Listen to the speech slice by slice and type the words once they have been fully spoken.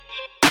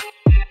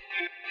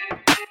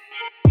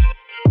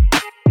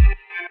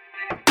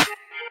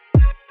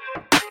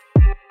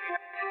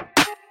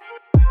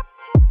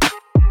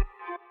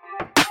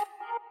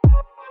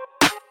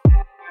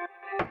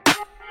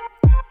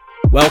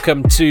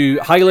Welcome to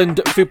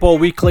Highland Football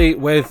Weekly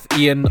with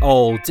Ian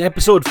Auld.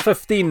 Episode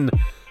 15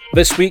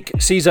 this week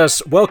sees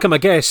us welcome a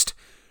guest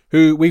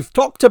who we've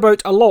talked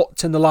about a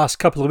lot in the last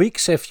couple of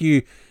weeks. If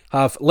you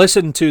have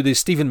listened to the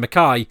Stephen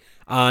Mackay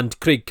and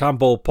Craig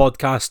Campbell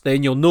podcast,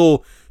 then you'll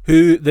know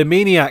who the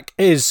maniac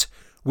is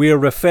we're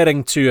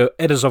referring to.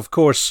 It is, of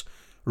course,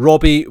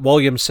 Robbie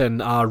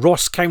Williamson, a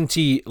Ross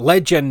County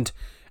legend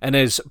in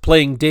his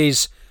playing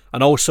days,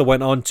 and also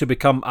went on to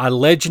become a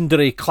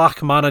legendary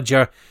Clach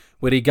manager,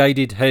 where he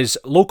guided his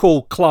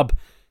local club,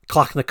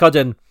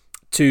 Clachnacudden,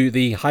 to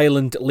the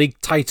Highland League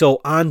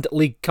title and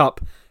League Cup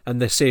in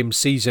the same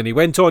season. He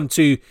went on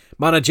to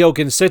manage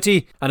Elgin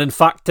City, and in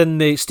fact in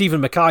the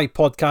Stephen Mackay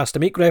podcast, I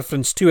make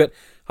reference to it,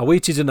 I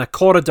waited in a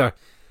corridor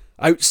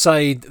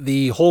outside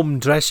the home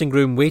dressing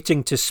room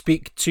waiting to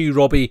speak to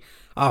Robbie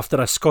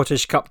after a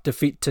Scottish Cup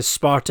defeat to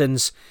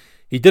Spartans.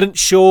 He didn't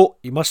show,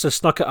 he must have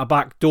snuck out a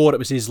back door. It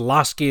was his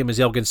last game as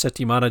Elgin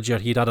City manager.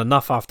 He'd had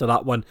enough after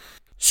that one.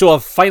 So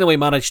I've finally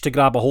managed to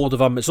grab a hold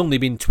of him. It's only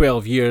been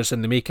 12 years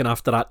in the making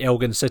after that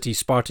Elgin City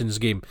Spartans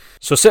game.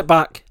 So sit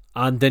back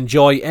and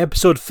enjoy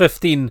episode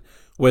 15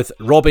 with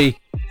Robbie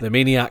the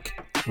Maniac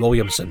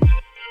Williamson.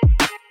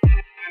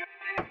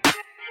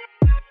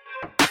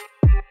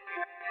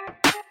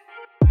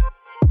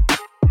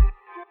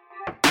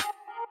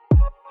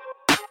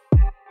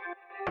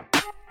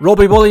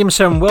 Robbie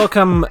Williamson,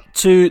 welcome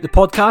to the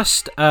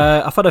podcast.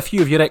 I've had a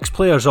few of your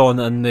ex-players on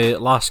in the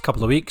last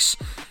couple of weeks.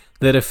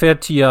 They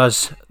referred to you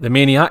as the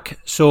Maniac,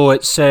 so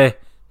it's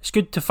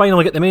good to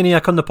finally get the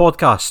Maniac on the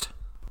podcast.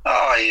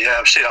 Oh, yeah,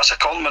 I'm saying that's a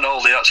compliment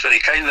all day. That's very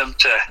kind of them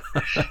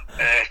to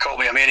call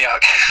me a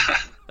maniac.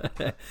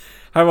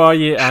 How are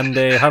you, and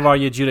how are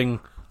you during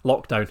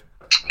lockdown?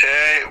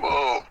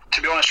 Well,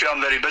 to be honest with you,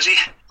 I'm very busy,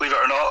 believe it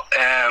or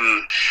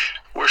not.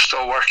 We're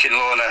still working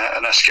low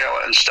on a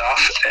skeleton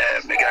staff.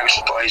 McGregor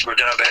Supplies, we're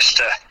doing our best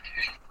to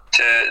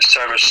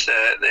service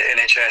the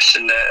NHS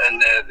and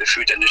the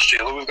food industry.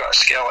 Although we've got a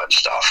skeleton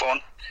staff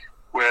on,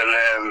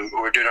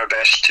 we're doing our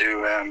best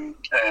to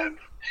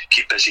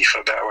keep busy, for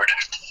a better word.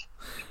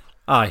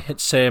 Aye,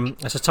 it's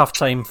a tough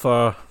time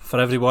for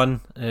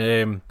everyone,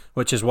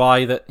 which is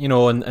why that, you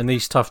know, in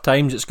these tough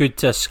times it's good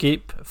to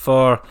escape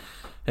for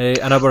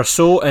an hour or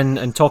so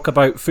and talk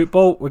about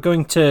football. We're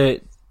going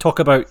to talk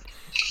about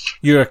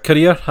your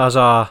career as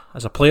a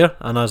player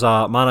and as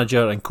a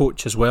manager and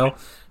coach as well.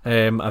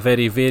 A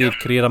very varied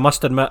career. I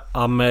must admit,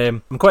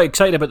 I'm quite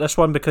excited about this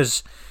one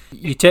because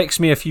you texted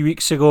me a few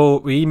weeks ago.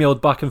 We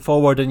emailed back and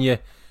forward, and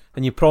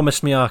you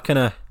promised me a kind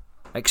of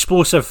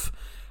explosive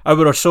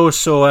hour or so.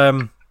 So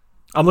I'm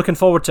looking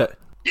forward to it.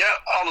 Yeah,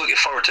 I'm looking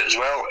forward to it as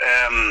well.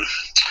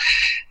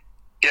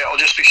 I'll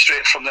just be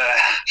straight from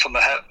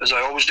the hip, as I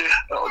always do.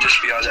 It'll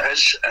just be as it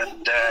is,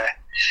 and I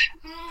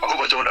hope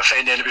I don't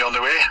offend anybody on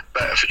the way,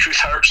 but if the truth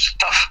hurts,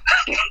 tough.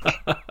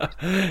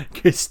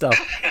 Good stuff.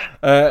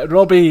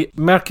 Robbie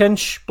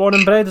Merkinch, born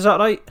and bred, is that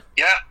right?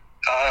 Yeah,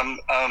 I'm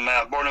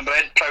born and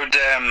bred, proud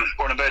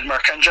born and bred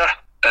Merkinger.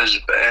 I was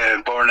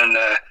born in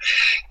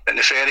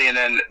the Ferry and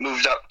then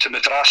moved up to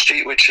Madras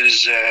Street, which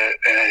was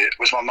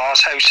my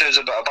ma's house. It was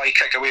about a bike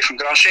kick away from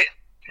Grand Street.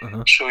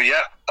 Uh-huh. So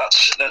yeah,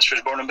 that's where I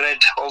was born and bred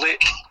all day.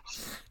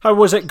 How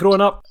was it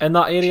growing up in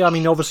that area? I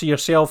mean, obviously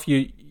yourself,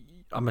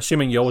 I'm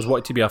assuming you always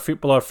wanted to be a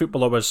footballer.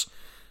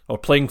 Or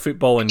playing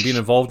football and being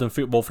involved in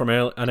football from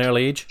an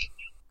early age?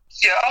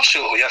 Yeah,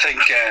 absolutely. I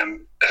think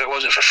if it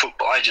wasn't for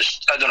football, I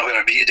don't know where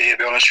I'd be today, to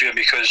be honest with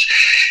you, because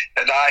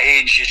at that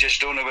age you just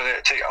don't know whether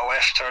to take a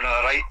left turn or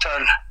a right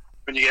turn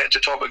when you get to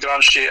the top of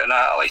Grand Street. And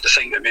I like to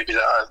think that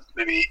I'd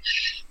maybe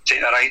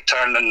taken a right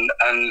turn, and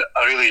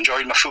I really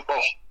enjoyed my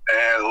football.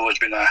 Though there's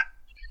been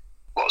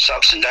lots of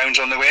ups and downs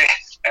on the way.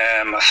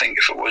 I think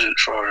if it wasn't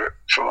for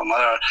my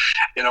mother,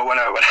 you know, when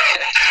I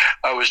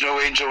was no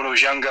angel when I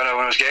was younger,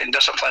 when I was getting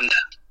disciplined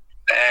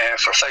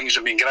for things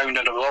and being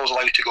grounded, I was always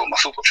allowed to go to my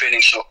football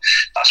training, so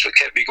that's what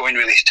kept me going,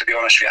 really, to be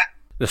honest with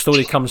you. The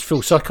story comes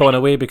full circle in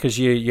a way, because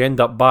you end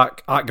up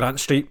back at Grant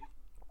Street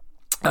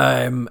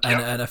and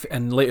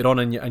later on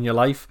in your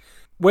life.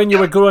 When you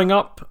were growing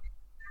up,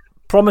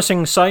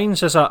 promising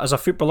signs as a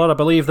footballer. I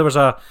believe there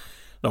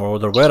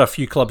were a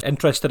few clubs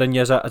interested in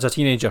you as a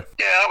teenager.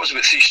 Yeah, that was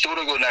about 3 stone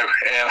ago now.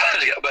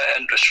 I got a bit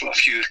of interest from a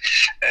few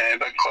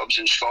big clubs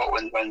in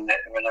Scotland when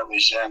I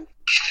was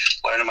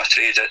learning my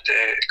trade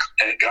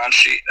at Grand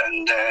Street,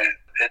 and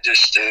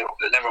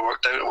it never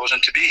worked out. It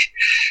wasn't to be.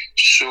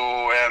 So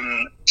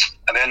I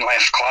then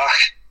left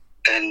Clach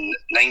in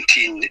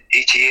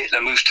 1988 and I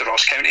moved to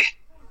Ross County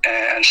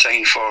and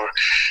signed for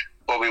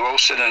Bobby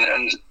Wilson. And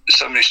in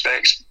some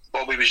respects,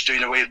 Bobby was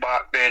doing away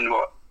back then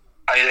what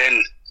I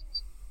then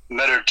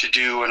mirrored to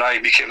do when I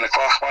became the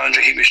Clach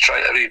manager. He was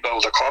trying to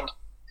rebuild a club,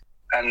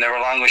 and they were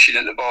languishing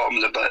at the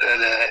bottom of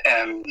the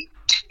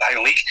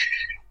Highland League.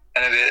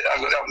 And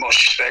I've got the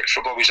utmost respect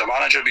for Bobby as a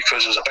manager,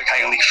 because I was a big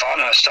Highland League fan,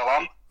 and I still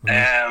am.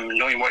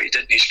 Knowing what he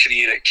did in his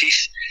career at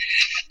Keith,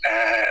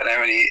 and then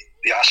when he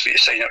asked me to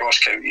sign at Ross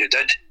County, I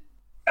did.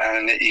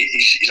 And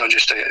he's not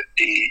just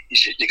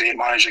he's a great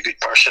manager, a good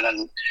person,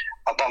 and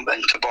I bump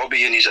into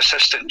Bobby and his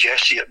assistant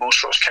Jesse at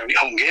most Ross County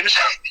home games.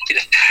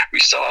 We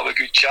still have a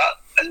good chat,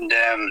 and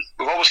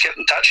we've always kept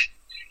in touch.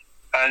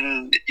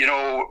 And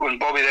when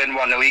Bobby then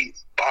won the league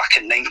back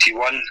in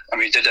 '91, and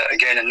we did it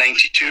again in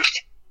 '92,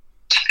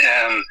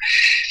 it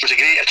was a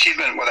great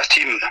achievement with a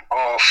team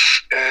of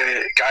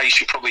guys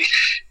who probably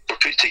were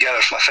put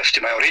together from a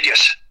 50-mile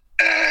radius.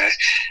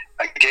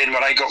 Again,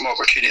 when I got my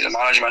opportunity in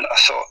management, I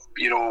thought,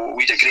 we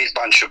had a great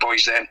bunch of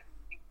boys then,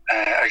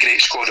 a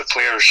great squad of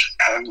players,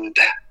 and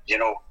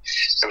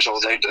it was all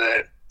down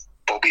to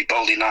Bobby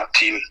building that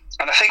team.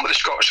 And I think with the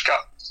Scottish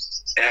Cup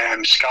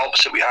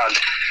scalps that we had,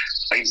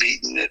 like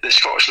beating the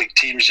Scottish League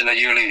teams on a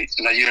yearly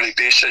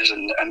basis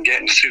and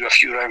getting through a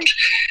few rounds,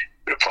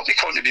 would have probably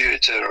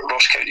contributed to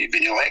Ross County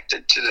being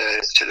elected to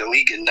the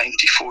league in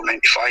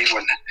 '94-'95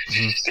 when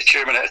the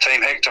chairman at the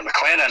time, Hector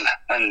McLennan,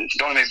 and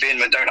Donny McBain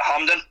went down to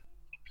Hampden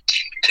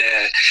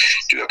to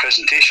do a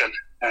presentation,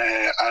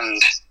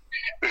 and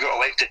we got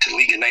elected to the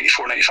league in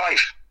 '94-'95,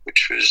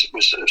 which was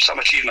some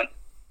achievement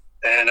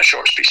in a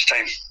short space of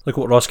time. Look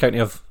what Ross County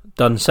have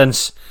done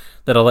since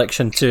their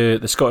election to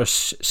the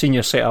Scottish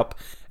senior setup.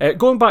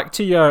 Going back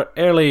to your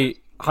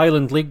early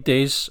Highland League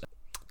days,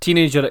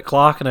 teenager at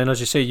Clark, and then, as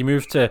you say, you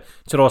moved to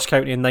Ross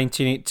County in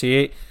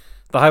 1988.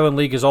 The Highland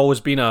League has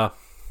always been a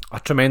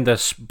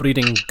tremendous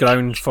breeding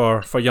ground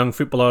for young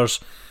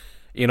footballers.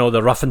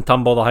 The rough and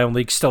tumble, the Highland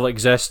League still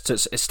exists.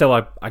 It's still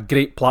a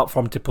great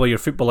platform to play your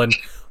football in.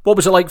 What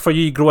was it like for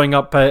you growing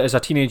up as a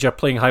teenager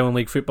playing Highland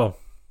League football?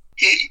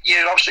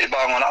 You're absolutely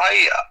bang on.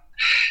 I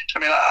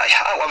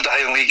loved the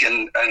Highland League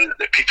and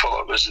the people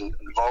that was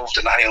involved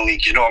in the Highland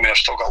League. I've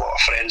still got a lot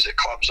of friends at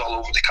clubs all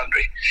over the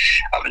country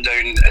up and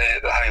down the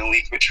Highland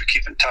League, which we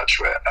keep in touch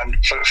with. And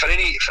for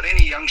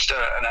any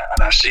youngster,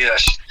 and I say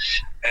this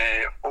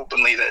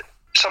openly, that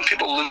some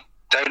people look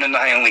down in the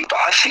Highland League, but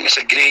I think it's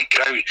a great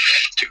ground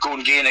to go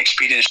and gain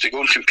experience, to go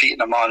and compete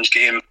in a man's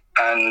game,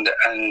 and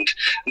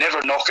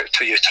never knock it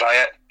till you try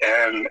it.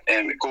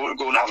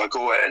 Go and have a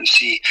go at it and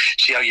see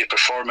how you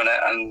perform in it.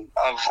 And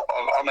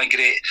I'm a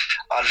great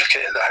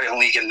advocate of the Highland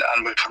League, and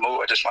would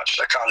promote it as much as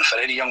I can for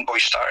any young boy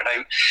starting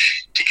out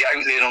to get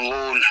out there on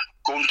loan,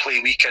 go and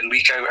play week in,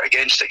 week out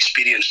against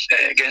experienced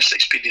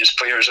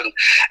players, and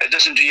it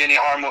doesn't do you any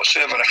harm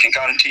whatsoever. I can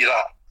guarantee you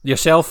that.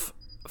 Yourself,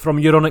 from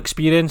your own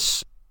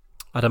experience,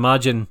 I'd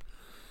imagine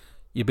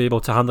you'd be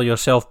able to handle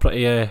yourself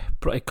pretty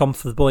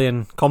comfortably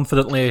and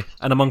confidently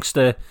in amongst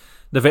the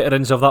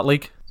veterans of that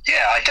league.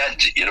 Yeah, I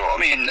did.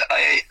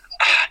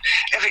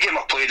 Every game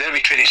I played,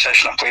 every training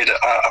session I played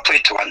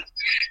to win.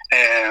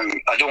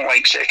 I don't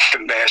like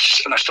second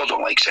best, and I still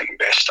don't like second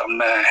best. I'm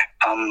a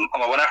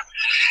winner,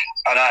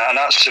 and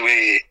that's the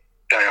way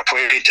I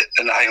played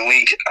in the Highland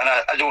League. And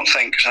I don't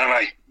think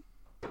I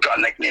got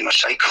a nickname of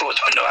Psycho. I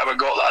don't know how I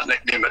got that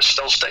nickname. It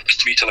still sticks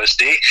to me to this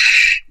day.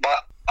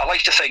 But I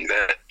like to think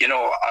that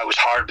I was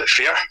hard but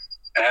fair.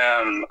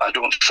 I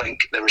don't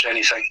think there was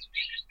any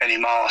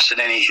malice in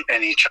any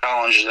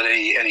challenges or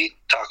any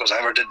tackles I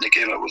ever did in the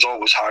game. It was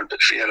always hard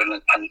but fair,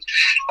 and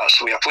that's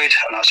the way I played,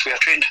 and that's the way I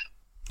trained.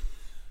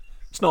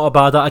 It's not a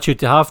bad attitude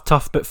to have,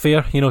 tough but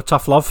fair,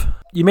 tough love.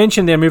 You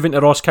mentioned they're moving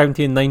to Ross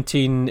County in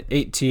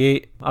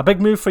 1988. A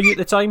big move for you at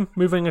the time,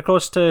 moving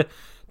across to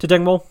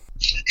Dingwall?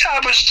 Yeah,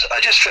 I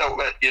just felt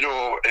that,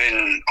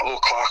 although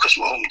Clark was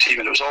my home team,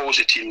 and it was always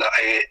a team that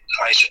I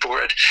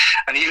supported.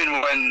 And even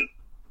when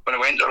I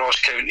went to Ross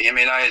County,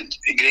 I had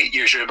great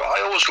years here, but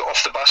I always got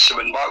off the bus and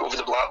went back over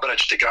the Black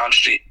Bridge to Grand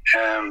Street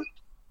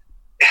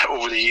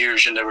over the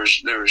years, and there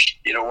was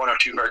one or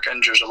two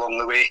Merkingers along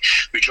the way.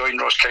 We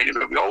joined Ross County,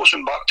 but we always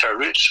went back to our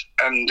roots,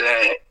 and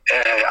I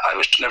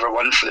was never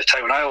one for the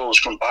town. I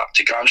always went back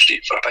to Grand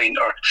Street for a pint,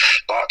 or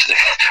back to the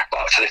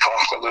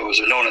Clark Club that was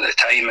known at the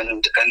time,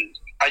 and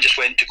I just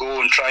went to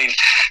go and try and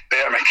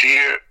better my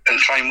career and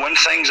try and win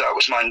things. That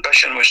was my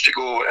ambition, was to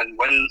go and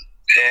win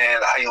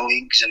the Highland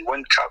Leagues and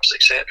win cups,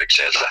 etc.,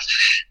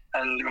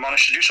 and we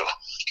managed to do so.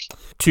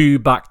 2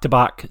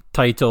 back-to-back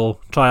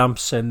title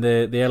triumphs in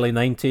the early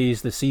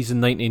 90s, the season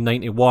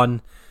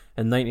 1991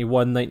 and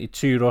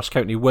 91-92. Ross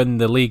County win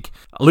the league.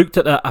 I looked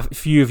at a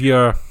few of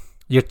your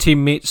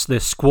teammates,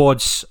 the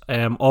squads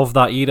of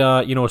that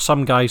era.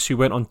 Some guys who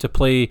went on to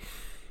play,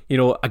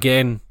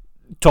 again,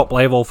 top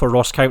level for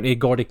Ross County.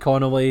 Gordie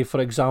Connolly,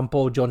 for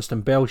example,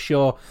 Johnston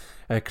Belshaw,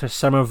 Chris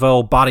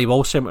Somerville, Barry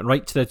Wilson went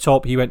right to the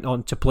top. He went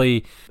on to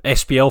play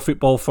SPL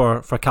football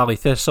for Cali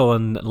Thistle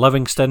and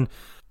Livingston.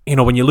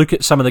 When you look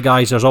at some of the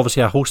guys, there's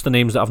obviously a host of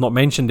names that I've not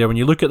mentioned there. When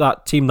you look at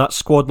that team, that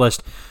squad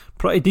list,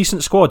 pretty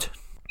decent squad.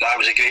 That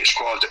was a great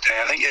squad.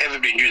 I think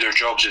everybody knew their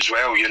jobs as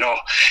well, Again,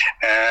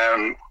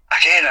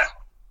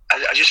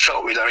 I just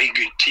felt we had a very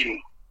good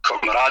team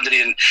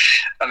camaraderie,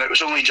 and it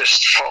was only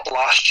just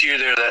last year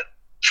there that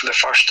for the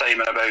first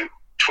time in about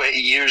 20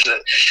 years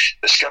that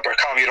the skipper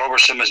Cammy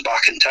Robertson was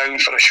back in town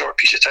for a short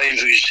piece of time,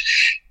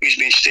 who's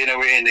been staying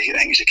away in I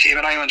think it's the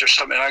Cayman Islands or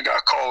something. I got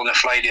a call on a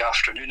Friday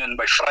afternoon, and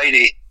by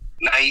Friday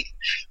night.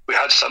 We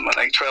had something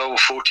like 12 or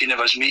 14 of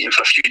us meeting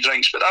for a few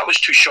drinks, but that was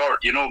too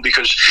short,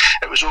 because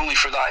it was only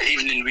for that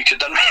evening. We could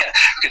done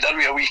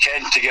with a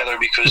weekend together,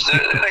 because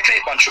they're a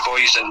great bunch of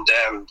boys, and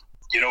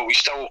we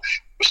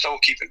still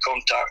keep in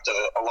contact.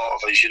 A lot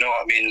of us,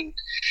 I mean,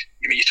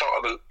 you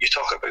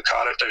talk about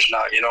characters and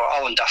that.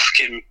 Alan Duff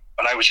came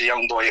when I was a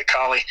young boy at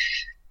Cali.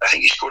 I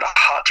think he scored a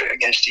hat-trick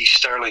against East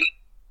Stirling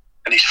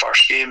in his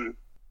first game.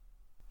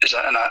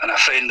 In a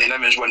friendly, and I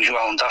was wondering who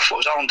Alan Duff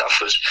was. Alan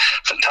Duff was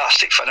a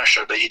fantastic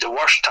finisher, but he had the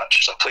worst touch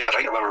as a player I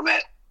think I've ever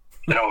met.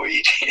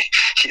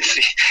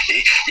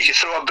 He could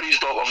throw a breeze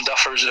ball of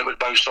duffers and it would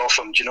bounce off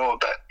him,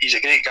 but he's a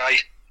great guy,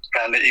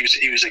 and he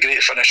was a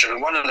great finisher.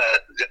 And one of the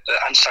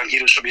unsung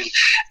heroes for me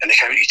in the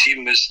county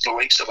team was the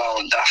likes of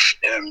Alan Duff.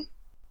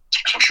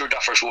 So I'm sure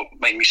Duffers won't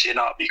mind me saying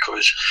that,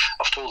 because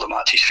I've told him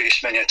that to his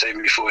face many a time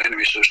before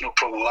anyway, so there's no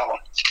problem with that one.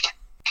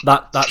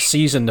 That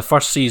season, the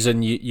first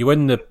season, you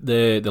win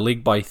the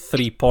league by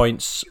 3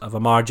 points of a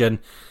margin.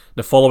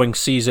 The following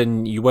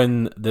season, you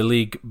win the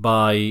league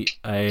by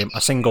a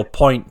single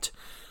point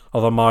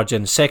of a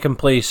margin. Second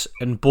place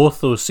in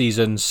both those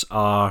seasons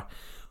are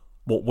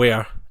what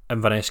were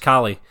Inverness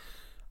Cali.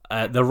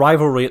 The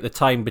rivalry at the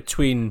time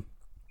between,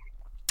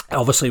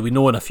 obviously we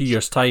know in a few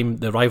years' time,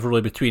 the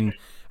rivalry between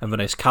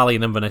Inverness Cali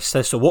and Inverness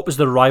Thistle. What was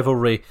the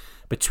rivalry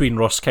between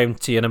Ross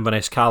County and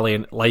Inverness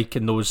Cali like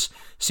in those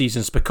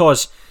seasons?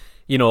 Because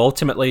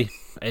ultimately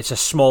it's a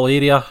small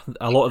area.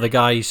 A lot of the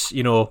guys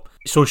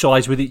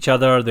socialise with each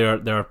other.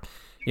 They're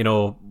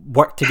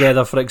work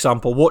together, for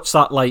example. What's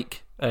that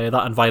like?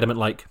 That environment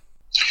like?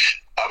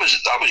 That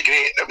was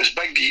great. It was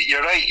big.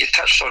 You're right. You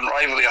touched on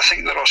rivalry. I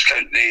think the Ross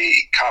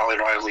County Cali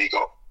rivalry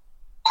got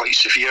quite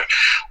severe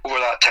over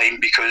that time,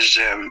 because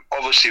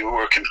obviously we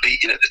were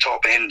competing at the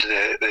top end of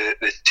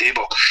the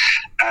table,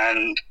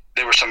 and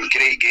there were some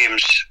great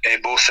games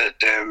both at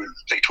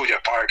Victoria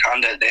Park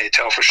and at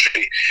Telford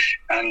Street,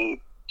 and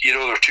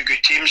there were two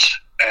good teams,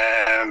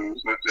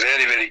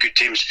 very, very good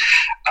teams,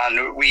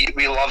 and we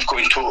love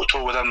going toe to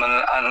toe with them,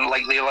 and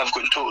like they love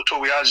going toe to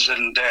toe with us.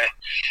 And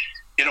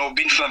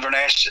being from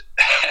Inverness,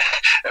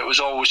 it was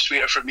always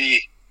sweeter for me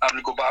having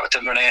to go back to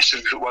Inverness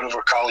and put one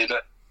over Cali,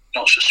 but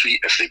not so sweet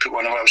if they put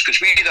one over us,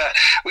 because we had a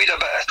bit of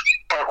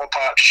purple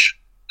patch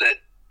that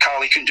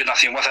Cali couldn't do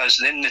nothing with us,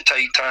 and then the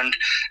tide turned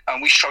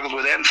and we struggled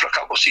with them for a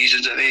couple of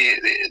seasons. That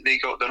they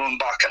got their own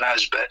back on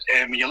us, but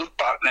when you look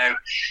back now,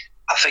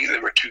 I think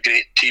there were two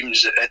great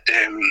teams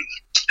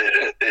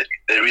that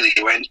really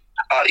went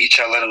at each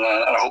other, and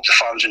I hope the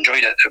fans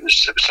enjoyed it. It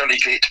was certainly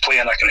great to play,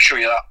 and I can assure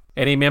you that.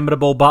 Any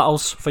memorable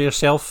battles for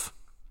yourself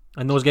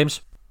in those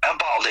games? I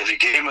battled every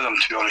game with them,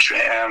 to be honest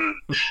with you.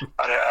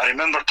 I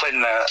remember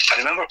playing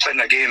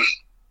a game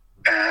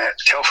at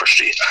Telford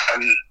Street,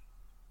 and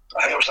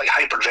I think I was like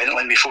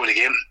hyperventilating before the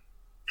game,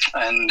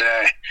 and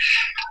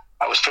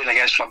I was playing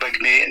against my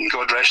big mate, and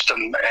God rest him,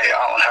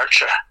 Alan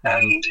Hircher,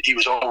 and he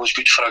was always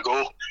good for a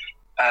goal,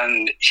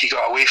 and he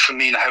got away from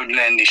me in the Howden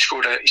end. He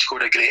scored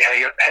a great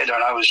header,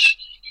 and I was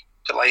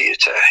delighted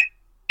to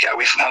get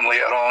away from him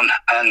later on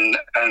and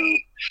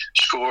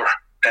score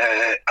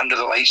under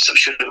the lights. I'm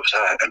sure it was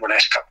an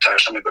Inverness Cup tie or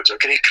something, but it was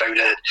a great crowd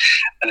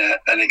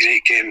and a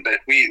great game. But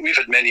we've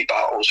had many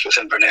battles with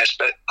Inverness,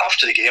 but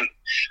after the game,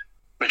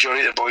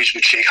 majority of the boys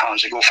would shake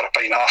hands and go for a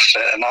pint after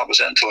it, and that was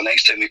it until the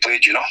next time we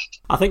played.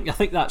 I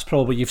think that's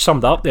probably, you've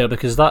summed up there,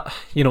 because that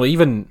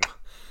even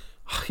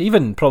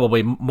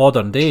probably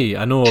modern day,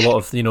 I know a lot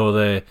of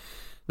the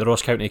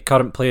Ross County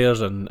current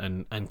players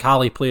and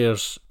Cali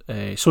players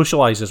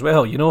socialise as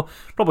well.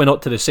 Probably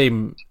not to the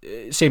same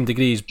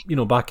degrees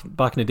back in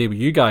the day with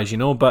you guys.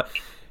 But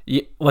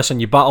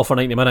listen, you battle for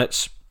 90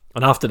 minutes,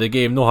 and after the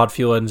game, no hard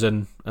feelings,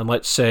 and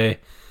let's have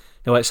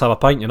a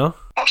pint.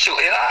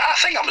 Absolutely, and I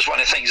think that was one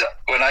of the things that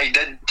when I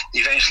did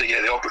eventually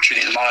get the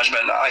opportunity in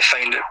management, I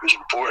found it was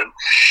important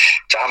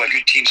to have a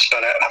good team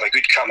spirit and have a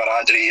good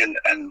camaraderie, and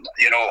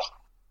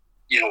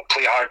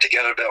play hard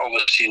together, but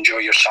obviously enjoy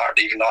your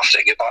Saturday even after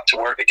you get back to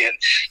work again,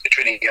 the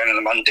training ground on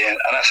the Monday. And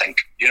I think,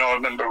 I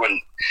remember when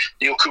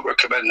Neil Cooper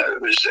came in,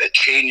 it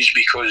changed,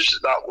 because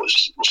that was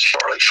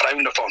sort of like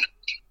frowned upon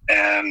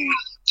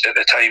at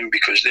the time,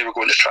 because they were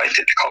going to try and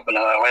take the club on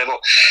another level.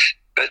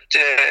 But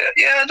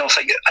I don't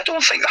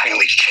think the Highland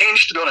League's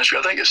changed, to be honest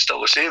with you. I think it's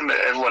still the same.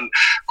 Everyone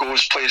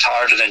goes, plays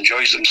hard, and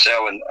enjoys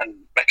themselves, and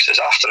mixes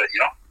after it.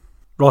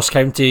 Ross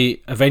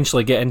County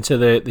eventually get into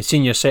the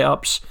senior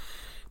setups.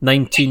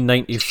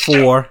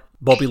 1994,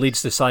 Bobby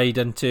leads the side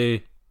into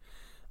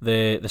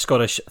the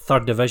Scottish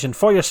Third Division.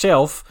 For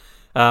yourself,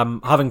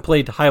 having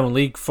played Highland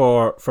League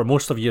for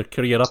most of your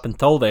career up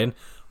until then,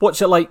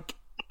 what's it like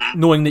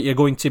knowing that you're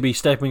going to be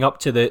stepping up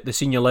to the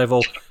senior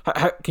level?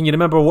 How, can you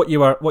remember what you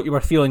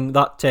were feeling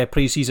that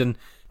pre-season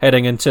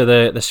heading into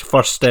this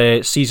first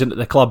season at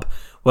the club?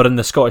 We're in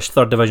the Scottish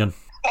Third Division.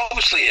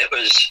 Obviously, it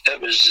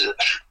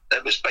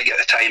was big at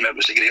the time. It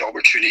was a great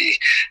opportunity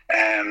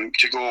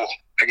to go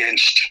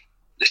against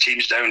the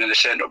teams down in the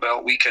Central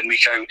Belt week in,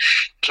 week out.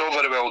 It's all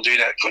very well doing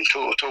it, going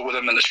toe to toe with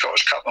them in the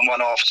Scottish Cup and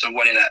one-offs and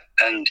winning it.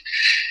 And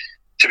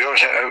to be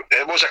honest,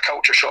 it was a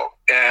culture shock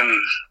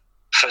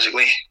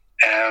physically.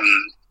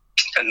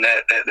 And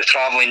the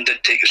travelling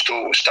did take its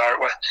toll to start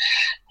with,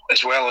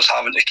 as well as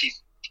having to keep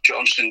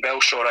Johnston and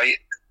Belshaw right.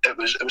 It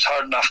was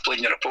hard enough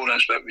playing your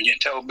opponents, but when you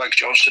tell Big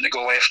Johnston to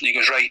go left and he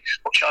goes right,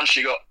 what chance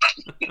you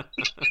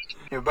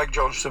got? Big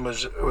Johnston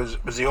was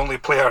the only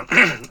player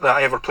that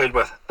I ever played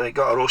with that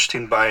got a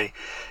roasting by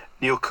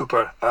Neil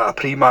Cooper at a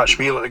pre-match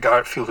meal at the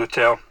Garrettfield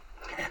Hotel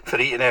for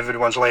eating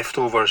everyone's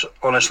leftovers.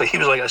 Honestly, he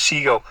was like a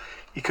seagull.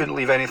 He couldn't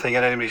leave anything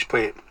in anybody's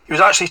plate. He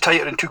was actually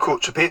tighter than two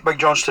coats of paint, Big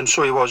Johnston,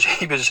 so he was.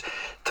 He was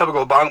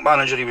typical bank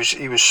manager. He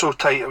was so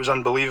tight, it was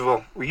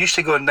unbelievable. We used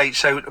to go on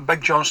nights out, and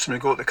Big Johnston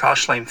would go to the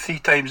cash line 3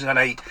 times in a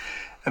night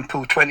and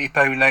pull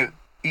 £20 out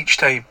each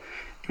time.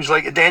 He was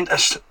like a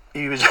dentist.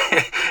 He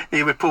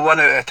would pull one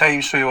out at a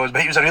time, so he was.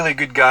 But he was a really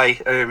good guy.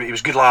 He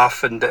was a good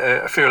laugh, and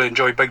I fairly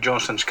enjoyed Big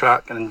Johnston's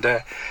crack. And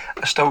I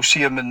still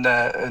see him in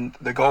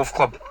the golf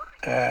club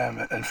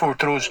in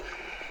Fort Rose.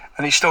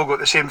 And he's still got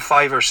the same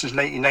fiver since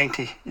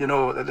 1990. You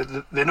know,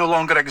 they no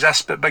longer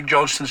exist, but Big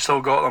Johnston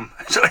still got them.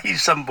 So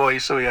he's some boy,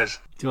 so he is.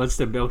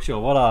 Johnston Belshaw,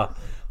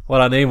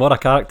 what a name, what a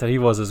character he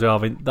was as well.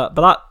 I mean,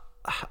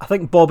 I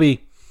think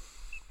Bobby,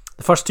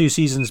 the first 2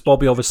 seasons,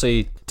 Bobby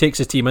obviously takes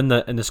the team in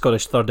the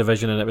Scottish Third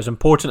Division, and it was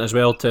important as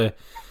well to,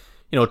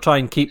 try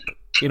and keep,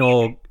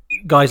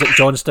 guys like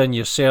Johnston,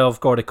 yourself,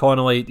 Gordie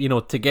Connolly,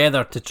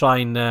 together to try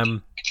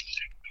and,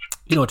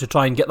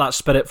 get that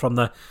spirit from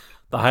the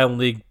Highland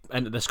League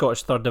into the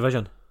Scottish Third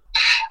Division.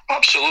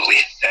 Absolutely.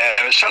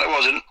 It certainly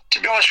wasn't. To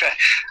be honest with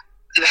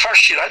you, the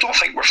first year, I don't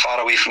think we're far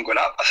away from going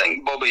up. I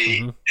think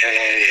Bobby,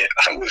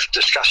 I think we've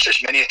discussed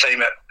this many a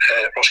time at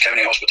Ross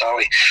County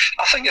Hospitality.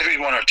 I think if we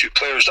had 1 or 2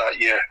 players that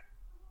year,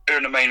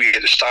 bearing in mind we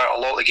had to start a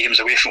lot of the games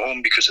away from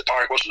home because the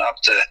park wasn't up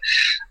to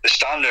the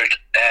standard,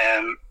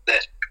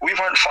 that we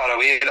weren't far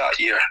away that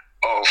year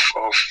of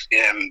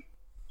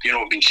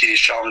being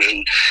serious challengers,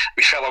 and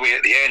we fell away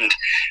at the end.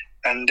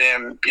 And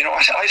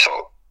I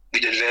thought we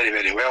did very,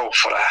 very well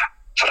for a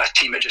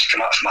team that just came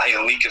out from the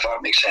Highland League, if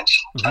that makes sense,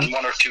 and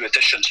 1 or 2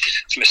 additions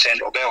from the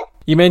Central Belt.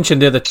 You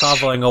mentioned there the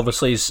travelling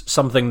obviously is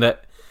something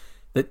that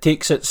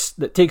takes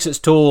its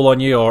toll on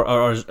you,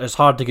 or is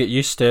hard to get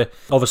used to.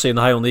 Obviously in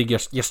the Highland League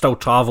you're still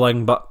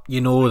travelling, but you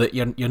know that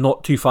you're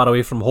not too far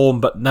away from home.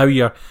 But now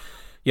you're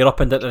up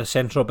and into the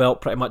Central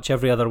Belt pretty much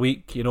every other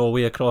week,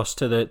 away across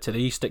to the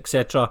east,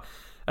 etc.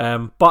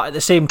 But at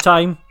the same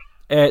time,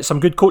 some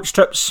good coach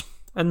trips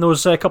in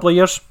those couple of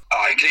years.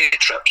 Great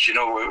trips.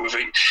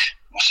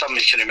 Some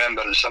you can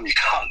remember and some you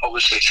can't,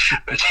 obviously,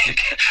 but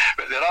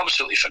they're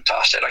absolutely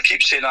fantastic. I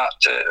keep saying that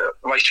to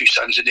my 2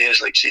 sons today,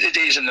 is like, see the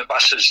days in the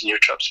buses and your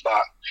trips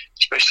back,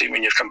 especially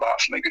when you've come back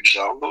from a good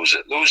result. Those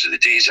are the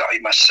days that I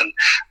miss, and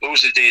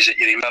those are the days that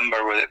you remember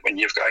when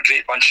you've got a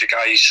great bunch of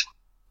guys,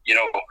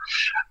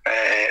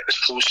 as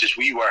close as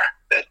we were,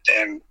 that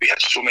we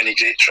had so many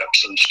great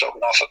trips, and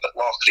stopping off at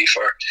Lochry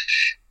for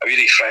a wee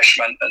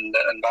refreshment and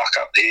back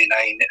up the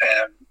A9.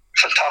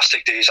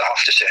 Fantastic days, I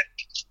have to say.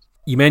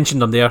 You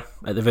mentioned him there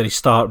at the very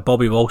start,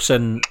 Bobby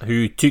Wilson,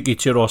 who took you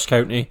to Ross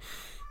County.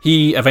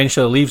 He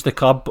eventually leaves the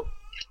club,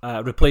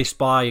 replaced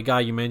by a guy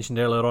you mentioned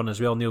earlier on as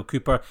well, Neil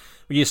Cooper.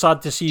 Were you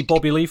sad to see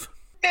Bobby leave?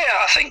 Yeah,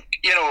 I think,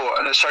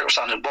 in the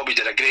circumstances, Bobby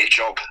did a great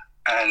job.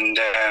 And,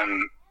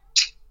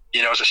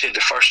 as I said,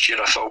 the first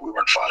year I thought we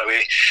weren't far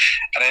away.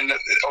 And then,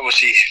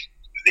 obviously,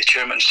 the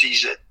chairman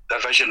sees it, the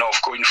vision of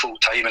going full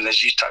time, and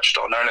as you touched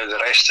on earlier, the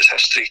rest is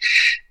history.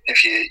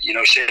 If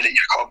you say that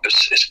your club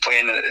is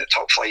playing at the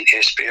top flight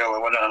SPL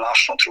and winning a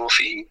national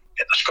trophy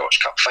at the Scottish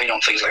Cup final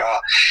and things like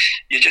that,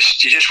 you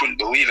just wouldn't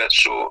believe it.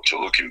 So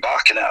looking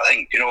back on it,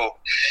 I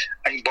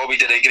think Bobby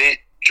did a great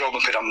job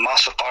and put a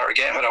massive part of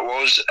getting where it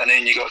was. And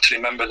then you got to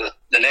remember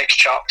the next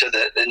chapter,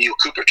 the Neil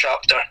Cooper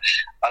chapter,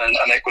 and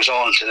it goes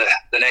on to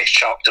the next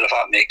chapter, if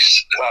that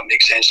makes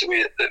sense, the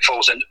way that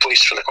falls into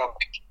place for the club.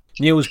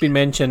 Neil's been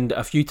mentioned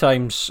a few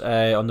times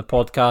on the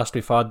podcast.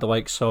 We've had the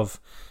likes of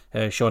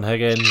Sean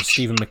Higgins,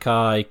 Stephen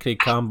Mackay, Craig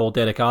Campbell,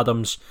 Derek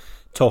Adams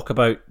talk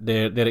about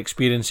their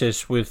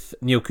experiences with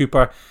Neil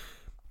Cooper.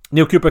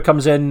 Neil Cooper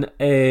comes in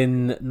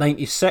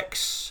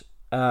 96.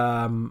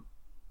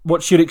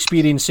 What's your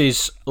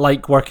experiences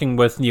like working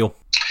with Neil?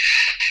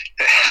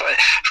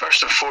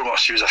 First and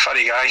foremost, he was a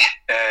funny guy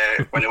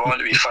when he wanted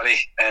to be funny,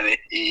 and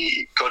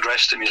he, God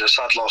rest him, he's a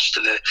sad loss to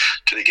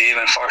the game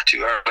and far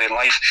too early in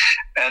life.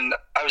 And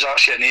I was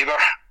actually a neighbour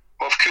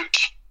of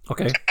Coop's.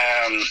 Okay.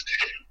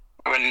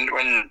 When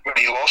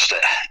he lost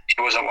it,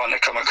 he wasn't one to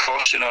come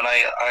across, and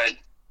I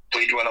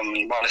played with him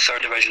in the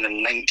Third Division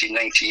in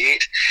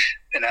 1998,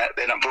 and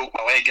then I broke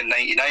my leg in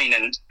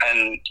 99,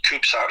 and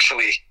Coop's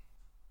actually,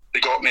 they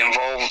got me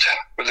involved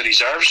with the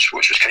reserves,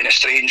 which was kind of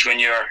strange when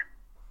you're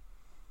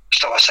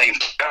still a signed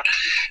player.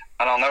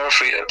 And I'll never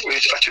forget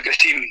it. I took a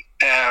team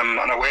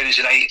on a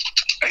Wednesday night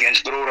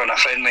against Brora in a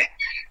friendly,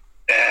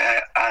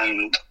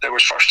 and there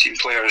was first team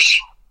players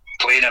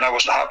playing, and I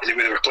wasn't happy the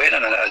way they were playing,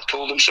 and I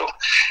told them so.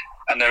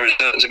 And there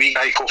was a wee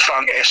guy called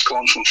Frank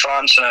Escalon from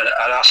France, and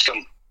I'd asked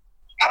him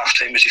half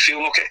time, was he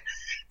feeling okay?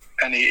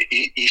 And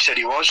he said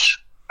he was.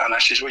 And I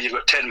says, well, you've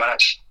got 10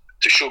 minutes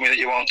to show me that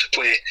you want to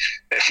play.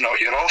 If not,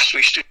 you're off. So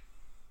he stood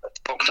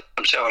talking to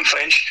himself in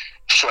French.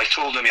 So I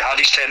told him he had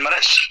his 10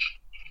 minutes,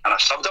 and I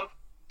subbed him.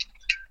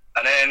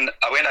 And then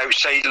I went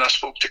outside and I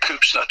spoke to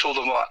Coops and I told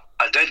him what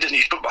I did, and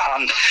he shook my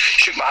hand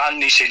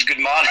and he said, "Good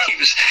man."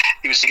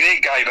 He was a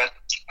great guy, but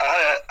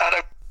I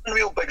had a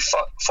real big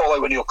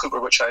fallout with Neil Cooper,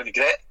 which I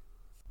regret.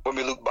 When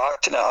we look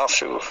back to it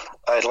after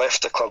I had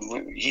left the club,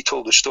 he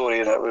told the story,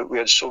 and we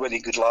had so many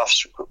good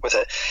laughs with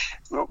it.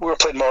 We were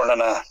playing Morton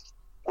on a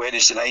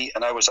Wednesday night,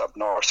 and I was up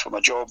north for my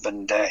job,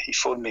 and he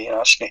phoned me and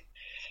asked me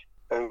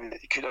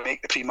could I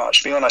make the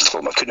pre-match meal, and I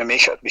told him I couldn't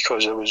make it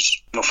because I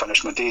was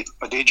finished my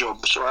day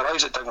job. So I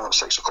arrived at down at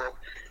 6 o'clock,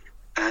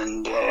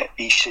 and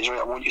he says, "Right,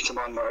 I want you to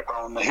man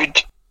my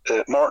hood.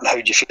 Morton, how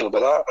do you feel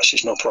about that?" I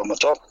says, "No problem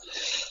at all."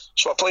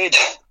 So I played,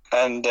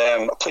 and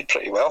I played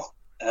pretty well,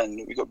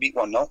 and we got beat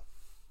 1-0,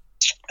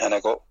 and I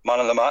got man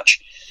of the match.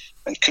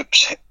 And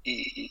Coops,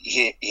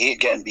 he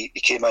hated getting beat.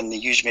 He came in, he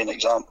used me as an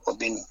example of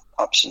being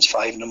up since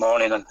 5 in the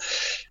morning and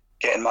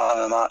getting man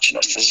of the match, and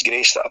it's a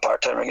disgrace that a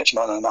part-timer gets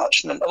man of the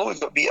match. And then, although we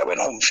got beat, I went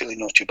home feeling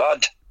not too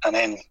bad. And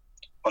then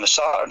on a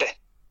Saturday,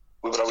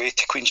 we were away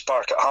to Queen's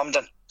Park at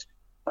Hampden,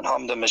 and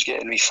Hampden was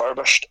getting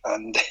refurbished,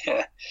 and we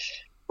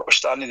were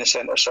standing in the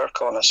centre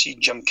circle, and I see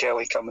Jim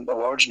Kelly coming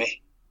towards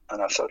me,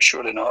 and I thought,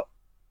 surely not.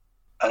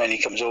 And then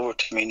he comes over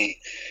to me and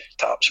he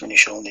taps me on the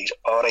shoulder and he goes,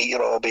 "All right,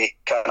 Robbie,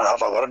 can I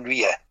have a word with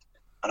you?"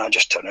 And I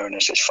just turned around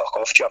and said, "Fuck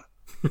off, Jim."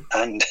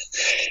 And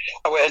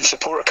I went into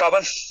the porter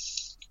cabin,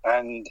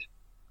 and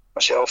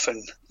myself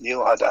and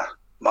Neil had a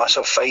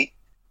massive fight,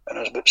 and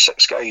there was about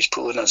 6 guys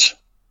pulling us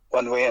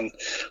one way and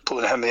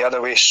pulling him the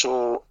other way.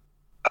 So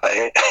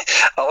I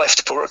left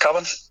the porter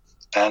cabin,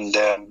 and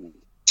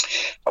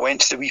I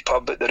went to the wee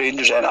pub at the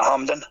Rangers Inn at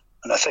Hampden,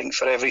 and I think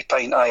for every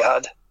pint I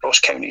had, Ross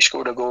County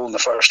scored a goal in the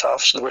first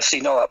half, so they were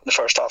 3-0 up in the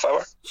first half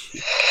hour.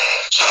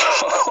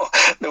 So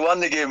they won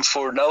the game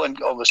 4-0,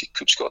 and obviously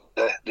Coops got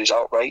the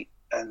result right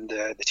and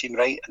the team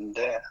right, and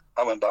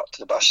I went back to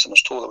the bus and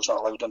was told I was not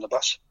allowed on the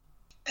bus.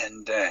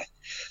 And to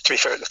be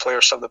fair to the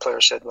players, some of the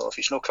players said, "Well, if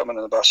he's not coming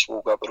on the bus,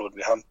 we'll go up the road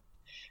with him."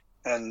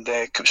 And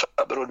Coops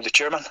up the road with the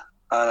chairman,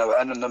 and I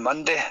went in on the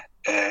Monday.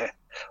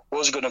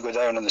 Was going to go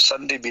down on the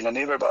Sunday being a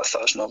neighbour, but I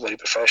thought it's not very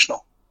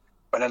professional.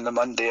 Went in the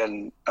Monday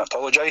and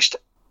apologised,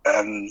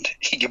 and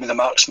he gave me the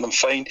maximum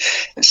fine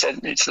and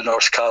sent me to the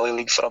North Cali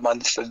League for a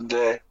month. And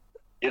I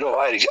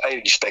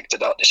respected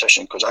that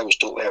decision because I was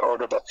totally out of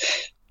order, but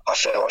I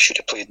felt I should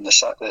have played on the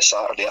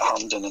Saturday at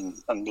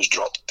Hampden and was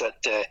dropped.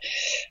 But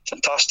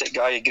fantastic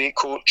guy, a great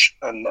coach,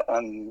 and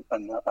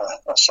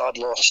a sad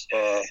loss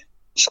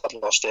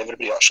to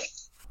everybody actually.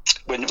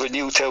 When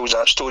Neil tells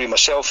that story,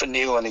 myself and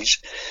Neil and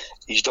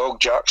his dog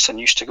Jackson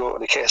used to go to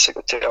the Keswick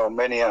Hotel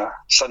many a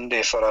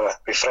Sunday for a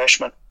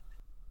refreshment,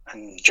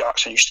 and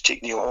Jackson used to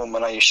take Neil home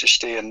and I used to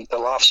stay, and the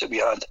laughs that we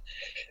had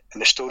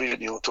and the story that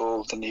Neil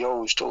told, and he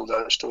always told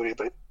that story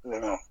about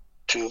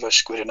 2 of us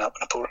squaring up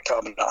in a porter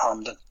cabin at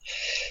Hampden.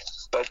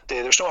 But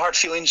there's no hard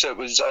feelings.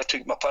 I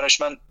took my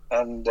punishment,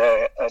 and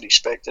I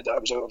respected that I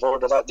was out of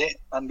order that day,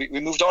 and we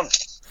moved on.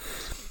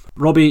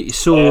 Robbie,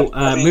 so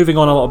moving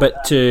on a little bit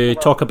to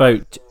talk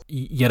about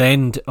your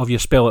end of your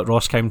spell at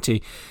Ross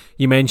County.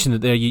 You mentioned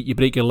that there you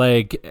break your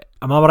leg.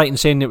 Am I right in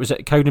saying it was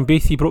at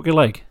Cowdenbeath you broke your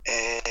leg?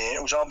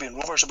 It was Albion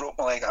Rovers I broke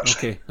my leg,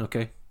 actually.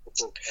 Okay.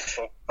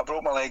 I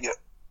broke my leg at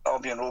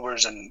Albion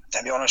Rovers, and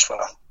to be honest with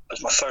you, it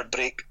was my 3rd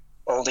break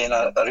all day, and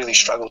I really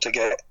struggled to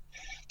get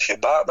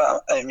back.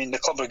 But I mean, the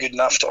club were good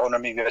enough to honour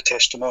me with a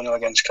testimonial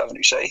against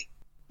Coventry City.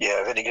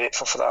 Yeah, very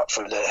grateful for that,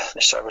 for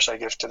the service I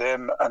give to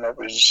them. And it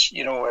was,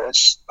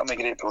 I'm a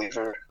great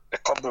believer. The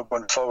club were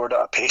going forward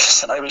at a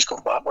pace, and I was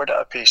going backward at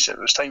a pace. It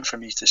was time for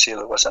me to say,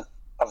 listen,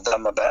 I've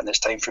done my bit, and it's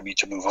time for me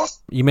to move on.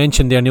 You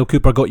mentioned there Neil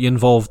Cooper got you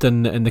involved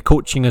in the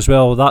coaching as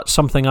well. That's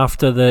something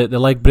after the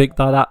leg break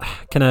that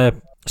kind of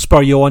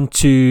spur you on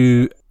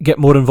to get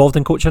more involved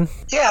in coaching?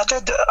 Yeah, I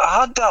did.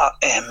 I had that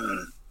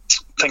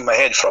thing in my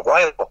head for a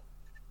while,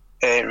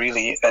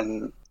 really.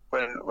 And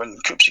when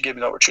Coops gave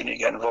me the opportunity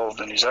to get involved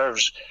in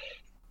reserves,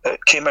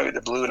 it came out of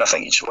the blue, and I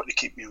think he just wanted to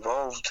keep me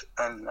involved,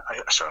 and I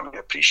certainly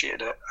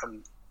appreciated it.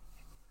 And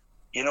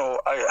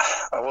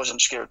I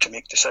wasn't scared to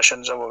make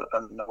decisions,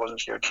 and I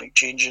wasn't scared to make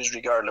changes,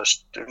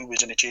 regardless of who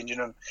was in the changing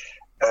room.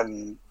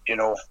 And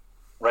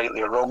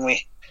rightly or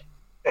wrongly,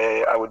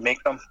 I would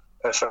make them.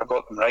 If I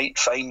got them right,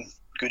 fine,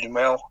 good and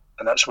well.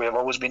 And that's the way I've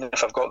always been.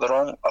 If I've got the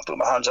wrong, I put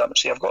my hands up and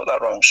say I've got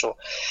that wrong. So,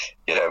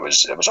 it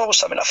was always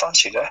something I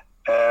fancied.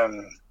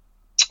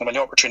 When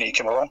the opportunity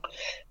came along,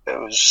 it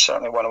was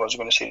certainly one I wasn't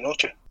going to say no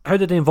to. How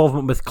did the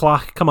involvement with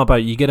Clach come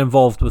about? You get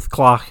involved with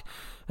Clach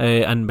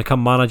and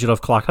become manager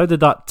of Clach. How did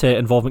that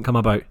involvement come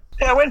about?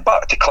 Yeah, I went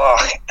back to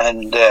Clach,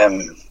 and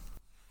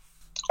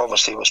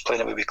obviously was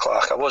playing away with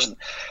Clach. I was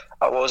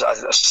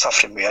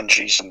suffering with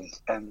injuries,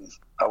 and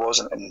I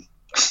wasn't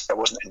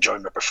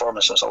enjoying my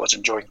performances. I was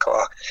enjoying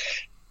Clach,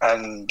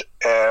 and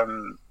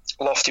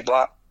Lofty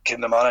Black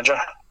became the manager,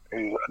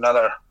 who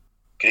another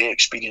great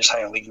experienced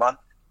Highland League man,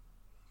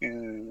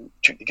 who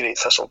took the Great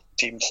Thistle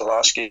team to the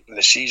last game of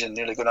the season,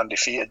 nearly going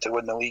undefeated to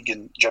win the league,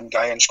 and Jim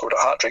Guyon scored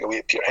a hat-trick away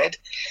at Peterhead,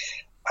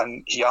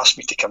 and he asked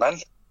me to come in.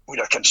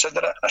 Would I consider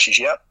it? And I says,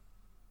 yeah.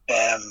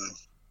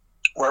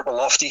 worked with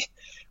Lofty.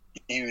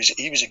 He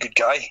was a good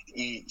guy.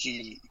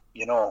 He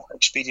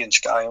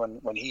experienced guy.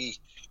 When he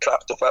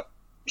cracked the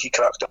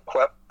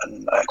whip,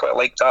 and I quite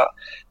liked that.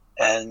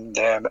 And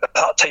at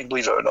that time,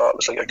 believe it or not, it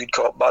was like a good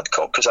cop, bad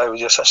cop, because I was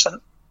the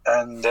assistant.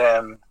 And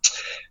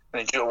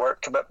due to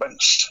work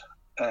commitments,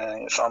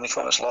 family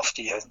commitments,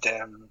 Lofty had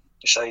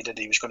decided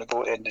he was going to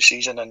go at the end of the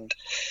season, and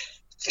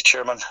the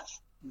chairman,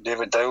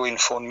 David Dowling,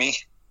 phoned me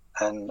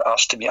and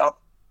asked to meet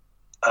up,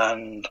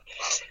 and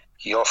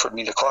he offered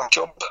me the Clark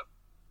job.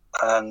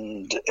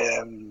 And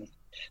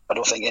I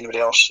don't think anybody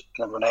else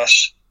in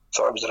Inverness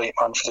thought I was the right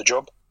man for the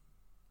job.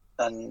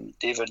 And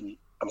David,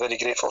 I'm very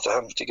grateful to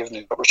him to give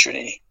me the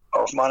opportunity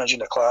of managing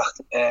the Clark.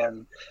 As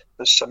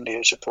somebody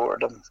who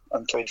supported him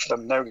and played for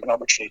them, now get an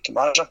opportunity to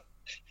manage him.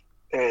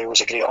 It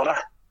was a great honour,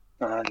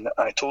 and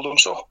I told him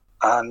so.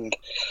 And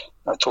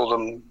I told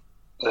him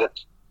that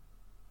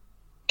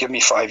give me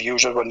 5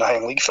 years, I'd win the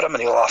Highland League for him,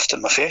 and he laughed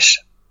in my face.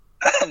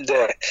 And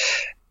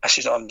I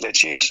said, no, I'm dead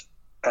serious.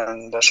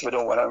 And I said, if I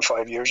don't win it in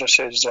 5 years, I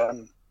says,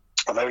 I'm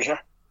out of here.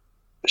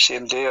 The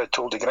same day, I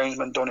told the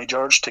groundsman, Donny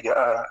George, to get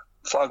a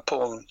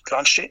flagpole on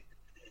Grand Street.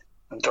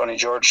 And Donny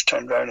George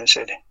turned round and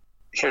said,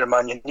 here,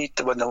 man, you need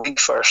to win the league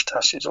first.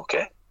 I says,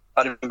 okay.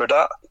 I remember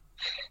that.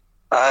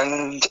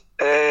 And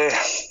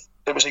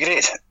it was a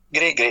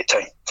great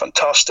time.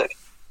 Fantastic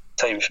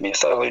time for me. I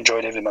thoroughly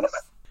enjoyed every minute of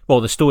it.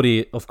 Well, the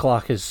story of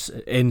Clark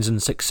ends in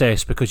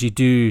success because you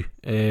do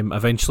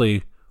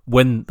eventually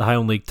win the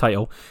Highland League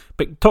title.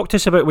 But talk to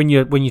us about when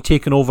you're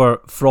taking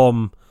over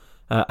from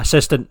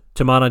assistant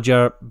to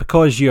manager,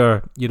 because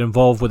you're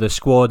involved with the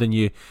squad and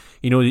you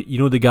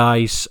know the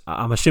guys.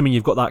 I'm assuming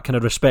you've got that kind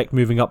of respect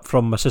moving up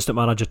from assistant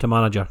manager to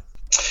manager.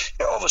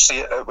 Yeah, obviously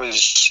it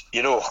was,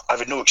 I've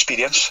had no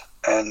experience,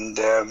 and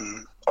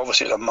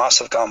obviously it was a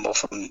massive gamble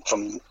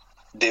from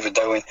David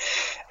Dowling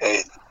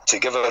to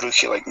give a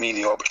rookie like me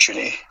the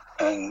opportunity.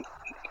 And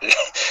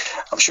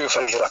I'm sure if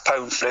I get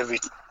 £1 for every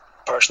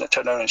person that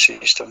turned around and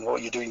says to him, what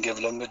are you doing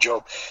giving him the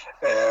job?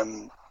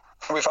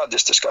 We've had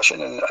this discussion,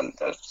 and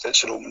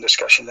it's an open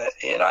discussion,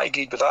 and I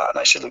agreed with that, and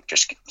I said, look,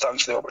 just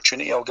thanks for the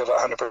opportunity, I'll give it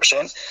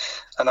 100%,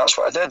 and that's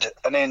what I did.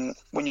 And then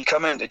when you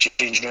come into the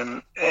changing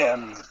room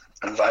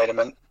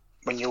environment,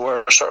 when you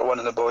were sort of one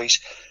of the boys,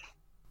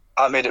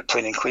 I made it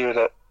plain and clear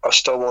that I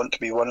still want to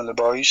be one of the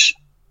boys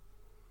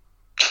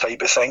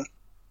type of thing,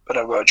 but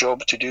I've got a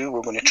job to do.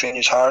 We're going to train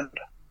as hard,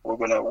 we're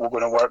going to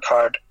work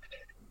hard.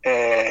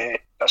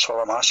 That's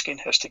all I'm asking,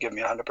 is to give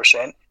me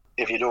 100%.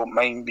 If you don't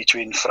mind,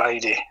 between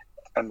Friday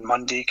and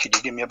Monday, could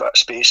you give me a bit of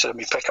space, and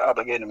we pick it up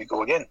again and we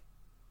go again?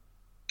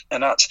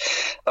 And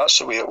that's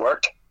the way it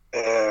worked.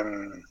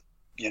 There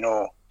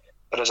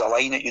is a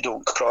line that you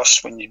don't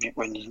cross when you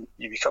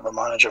become a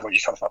manager, when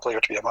you come from a player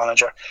to be a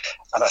manager.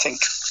 And I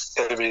think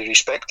everybody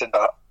respected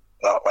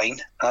that line.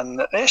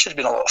 And there's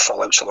been a lot of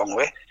fallouts along the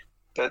way,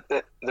 but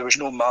there was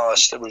no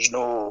malice, there was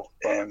no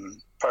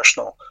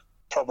personal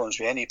problems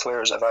with any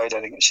players. If I had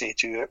anything to say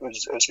to, it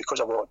was because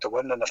I wanted to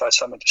win, and if I had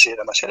something to say to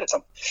them, I said it to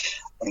them.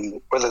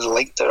 And whether they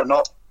liked it or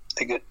not,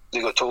 they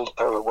got told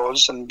how it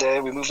was, and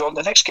we moved on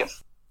to the next game.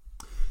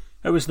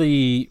 How was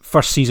the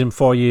first season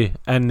for you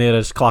in there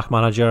as Clark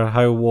manager?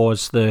 How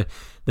was the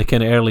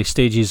kind of early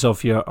stages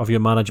of your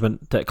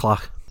management at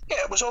Clark?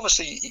 Yeah, it was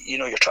obviously,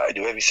 you're trying to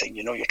do everything.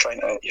 You're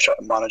trying to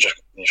manage,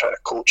 you're trying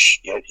to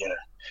coach.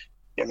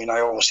 I mean,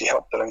 I obviously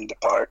helped around the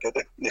park at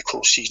the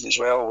close season as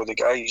well with the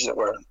guys that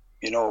were,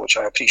 which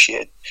I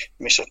appreciated.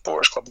 My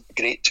supporters club were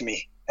great to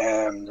me,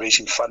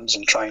 raising funds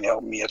and trying to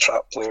help me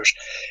attract players.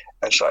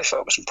 And so I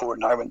thought it was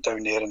important. I went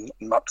down there and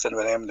mucked in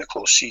with them in the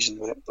close season,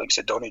 with, like I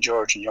said, Donny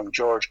George and Young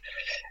George,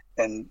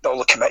 and all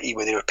the committee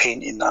where they were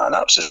painting that. And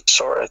that was the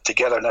sort of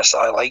togetherness that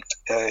I liked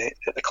at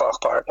the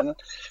Clark Park. And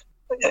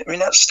I mean,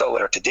 that's still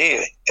there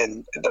today,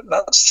 and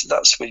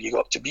that's where you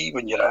got to be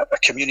when you're a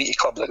community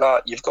club like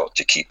that. You've got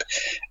to keep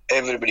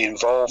everybody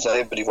involved and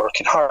everybody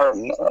working hard,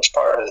 and that's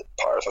part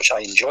of which I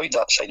enjoyed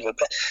that side of it.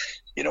 But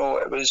it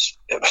was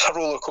a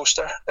roller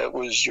coaster. It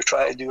was, you're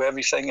trying to do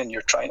everything, and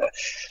you're trying to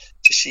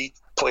see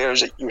players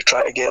that you were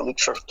trying to look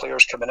for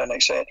players coming in,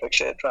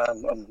 etc.,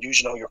 and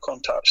using all your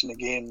contacts in the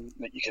game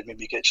that you could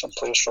maybe get some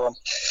players from.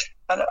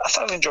 And I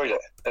thoroughly enjoyed it.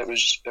 It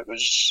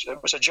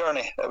was a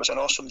journey. It was an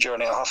awesome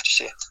journey, I have to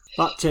say.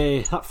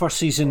 That first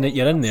season that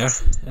you're in there,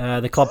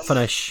 the club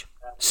finish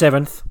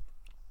 7th.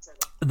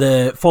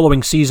 The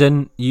following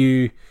season,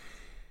 you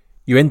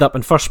end up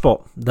in first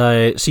spot.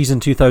 The season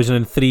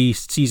 2003,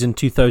 season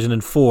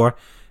 2004.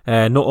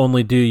 Not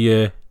only do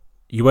you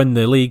win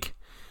the league,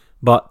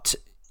 but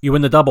you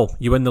win the double.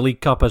 You win the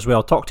League Cup as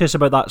well. Talk to us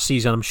about that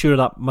season. I'm sure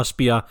that must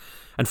be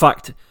in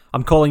fact,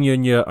 I'm calling you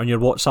on your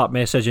WhatsApp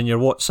message, and your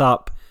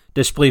WhatsApp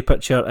display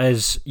picture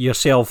is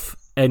yourself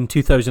in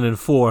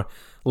 2004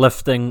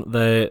 lifting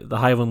the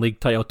Highland League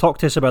title. Talk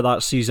to us about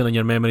that season and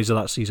your memories of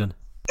that season.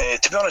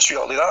 To be honest with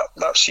you, Ollie,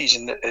 that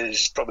season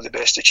is probably the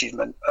best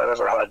achievement I've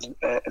ever had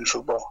in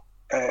football.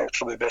 It's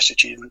probably the best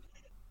achievement.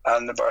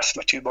 And the birth of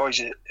my two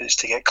boys is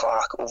to get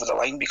Clark over the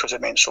line, because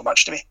it meant so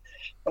much to me.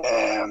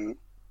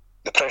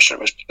 The pressure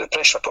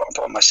I put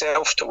on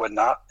myself to win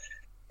that.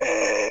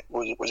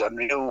 was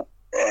unreal.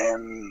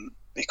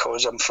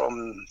 Because I'm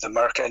from the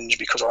Merkins,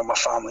 because all my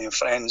family and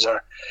friends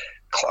are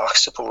Clach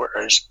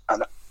supporters,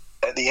 and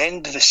at the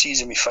end of the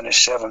season we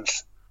finished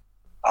 7th.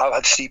 I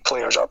had 3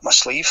 players up my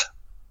sleeve,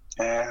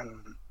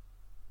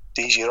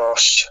 Daisy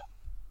Ross,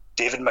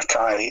 David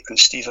Mackay and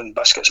Stephen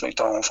Biscuits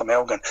McDonald from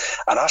Elgin,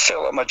 and I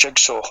felt like my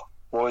jigsaw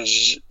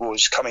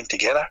was coming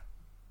together,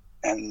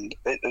 and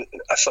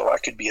I thought I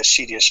could be a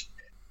serious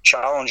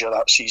challenger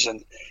that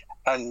season.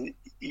 And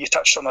you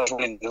touched on us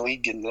winning the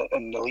league in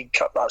the League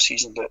Cup that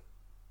season, but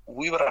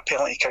we were a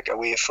penalty kick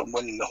away from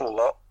winning the whole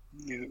lot.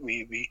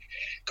 We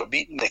got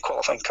beaten in the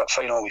qualifying cup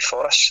final with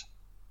Forest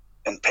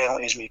in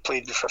penalties. We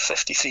played for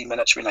 53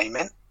 minutes with 9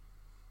 men.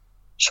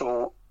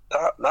 So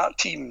that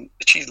team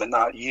achievement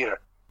that year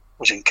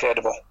was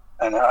incredible,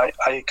 and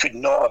I could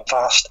not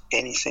have asked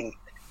anything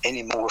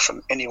any more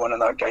from anyone in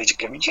that guys'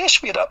 game.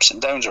 Yes, we had ups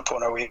and downs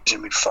upon our ways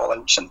and we'd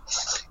fallouts and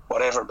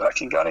whatever, but I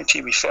can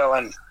guarantee we fell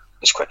in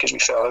as quick as we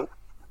fell out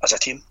as a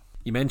team.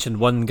 You mentioned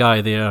one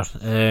guy there,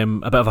 a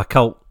bit of a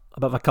cult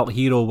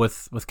hero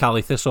with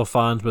Cali Thistle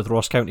fans, with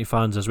Ross County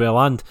fans as well,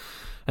 and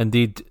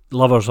indeed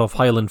lovers of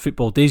Highland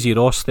football. Daisy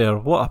Ross there,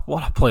 what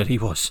a player he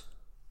was.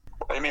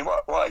 I mean,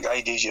 what a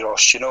guy Daisy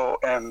Ross. You know,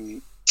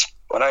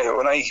 when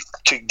I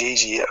took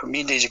Daisy,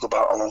 me and Daisy go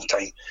back a long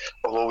time,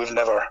 although we've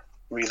never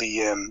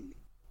really,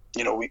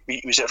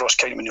 we was at Ross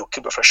County with Neil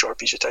Cooper for a short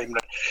piece of time,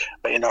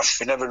 right enough.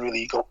 We never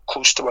really got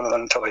close to one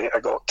another until I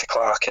got to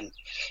Clach, and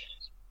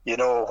you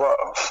know,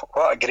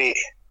 what a great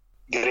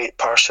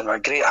person, a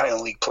great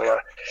Highland League player.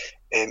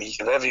 He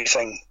gave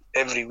everything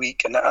every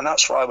week, and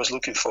that's what I was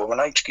looking for. When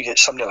I could get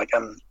somebody like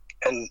him,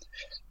 and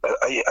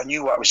I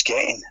knew what I was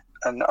getting.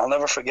 And I'll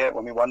never forget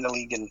when we won the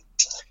league, and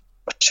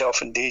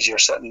myself and Daisy are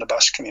sitting in the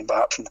bus coming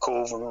back from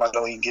Cove when we won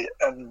the league,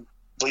 and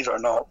believe it or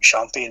not,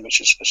 champagne,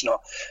 which is it's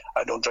not.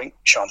 I don't drink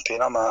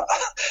champagne. I'm a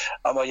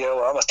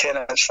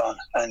Tenants fan,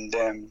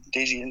 and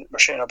Daisy, we're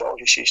sharing a bottle.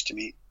 He says to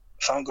me,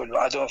 "Thank God,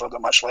 I don't know if I've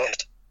got much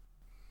left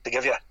to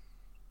give you."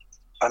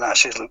 And I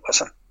said, "Look,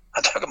 listen,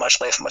 I don't got much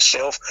left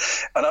myself,"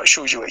 and that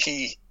shows you what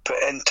he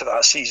put into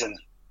that season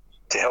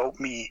to help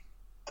me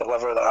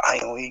deliver that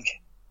Highland League.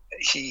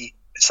 He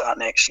sat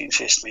next to me and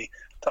says to me,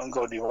 "Thank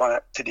God we won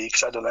it today,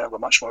 because I don't think I've got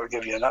much more to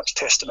give you." And that's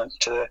testament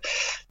to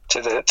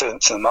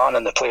the man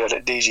and the player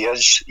that Daisy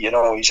is. You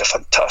know, he's a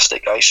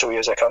fantastic guy, so he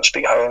is. I can't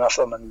speak highly enough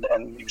of him,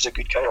 and he was a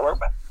good guy to work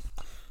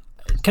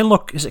with.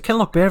 Kinloch, is it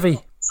Kinloch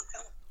Bervie?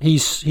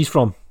 He's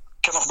from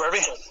Kinloch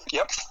Bervie,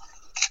 yep.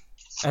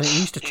 And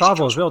he used to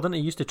travel as well, didn't he?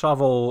 He used to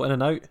travel in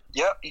and out.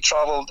 Yeah, he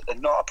travelled,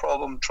 not a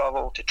problem.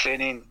 Travelled to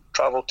training,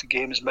 travelled to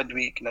games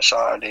midweek and a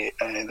Saturday.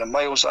 And the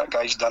miles that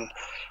guy's done,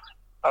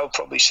 I would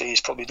probably say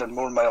he's probably done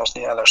more miles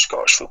than any other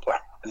Scottish footballer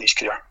in his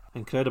career.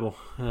 Incredible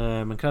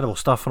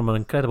stuff from an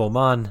incredible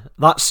man.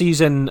 That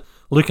season,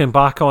 looking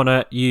back on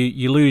it,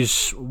 you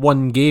lose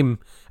one game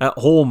at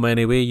home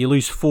anyway. You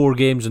lose 4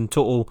 games in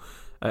total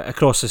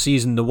across the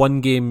season. The one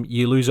game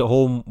you lose at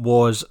home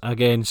was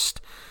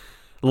against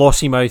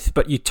Lossiemouth,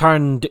 but you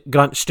turned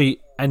Grant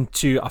Street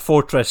into a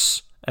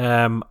fortress,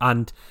 and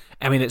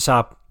I mean it's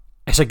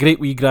a great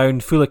wee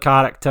ground full of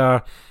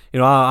character. You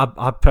know,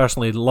 I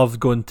personally love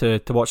going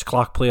to watch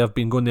Clach play. I've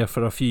been going there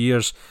for a few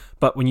years,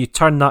 but when you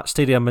turn that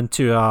stadium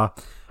into a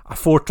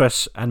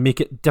fortress and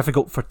make it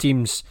difficult for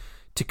teams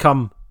to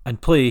come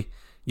and play,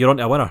 you're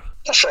onto a winner.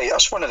 That's right.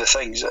 That's one of the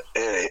things that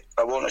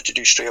I wanted to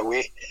do straight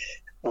away,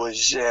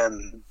 was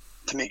to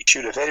make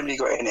sure if anybody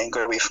got any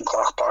anger away from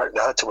Clach Park,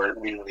 they had to work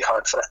really, really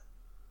hard for it.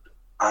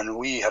 And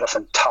we had a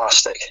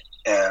fantastic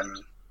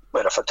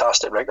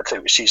record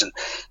throughout the season,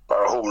 but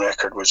our home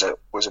record was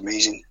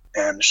amazing.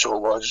 So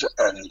it was,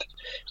 and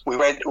we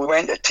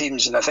went to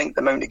teams, and I think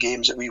the amount of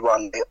games that we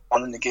won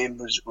in the game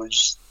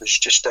was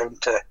just down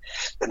to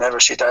the never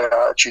say die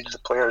attitude of the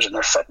players and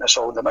their fitness.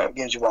 All the amount of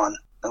games we won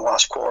in the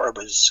last quarter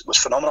was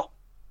phenomenal.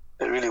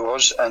 It really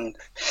was, and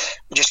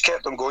we just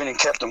kept them going, and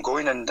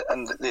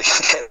they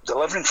kept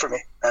delivering for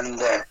me, and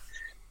they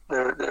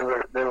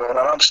were an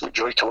absolute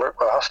joy to work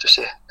with, I have to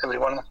say, every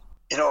one of them.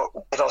 You know,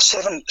 we had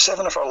 7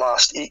 of our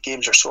last 8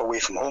 games or so away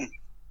from home.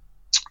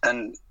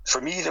 And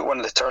for me, one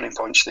of the turning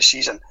points of the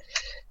season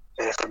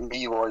for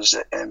me was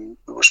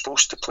we were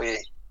supposed to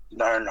play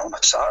Nairn on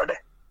a Saturday.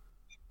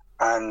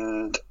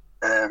 And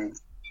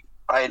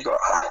I had got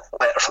a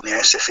letter from the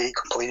SFA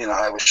complaining that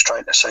I was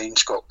trying to sign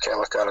Scott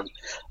Kelliker, and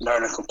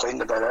Nairn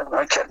complained about it. And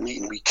I kept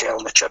meeting with Kel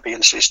and the chippy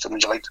and says to him,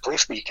 "Would you like to play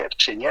for me?" He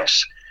kept saying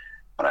yes.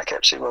 And I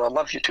kept saying, "Well, I'd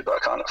love you to, but I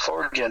can't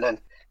afford you." And then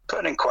put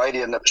an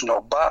inquiry in that was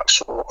knocked back.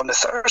 So on the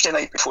Thursday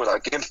night before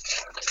that game,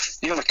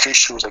 Neil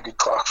McCuish, who was a good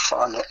Clach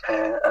fan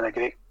and a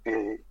great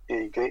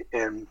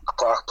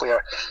Clach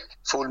player,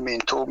 phoned me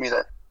and told me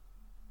that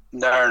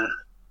Nairn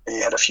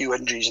had a few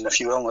injuries and a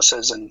few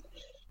illnesses, and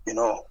you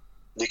know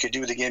they could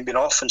do the game being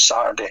off on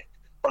Saturday.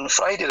 On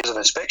Friday there's an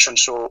inspection,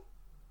 so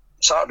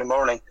Saturday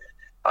morning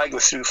I go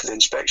through for the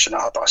inspection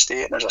at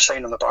 8:30, and there's a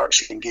sign on the park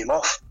saying game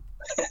off.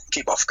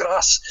 Keep off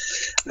grass.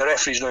 And the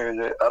referee's not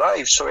even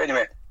arrived. So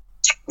anyway,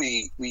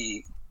 the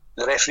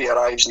referee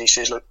arrives and he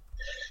says, "Look,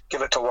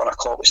 give it till 1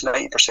 o'clock. It's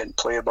 90%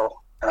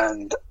 playable.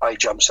 and I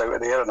jumps out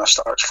of there and I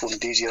starts phoning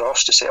Daisy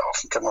Ross to set off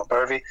and come up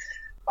Burvey.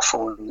 I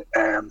phone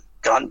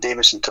Grant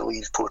Davison to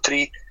leave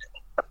Portree.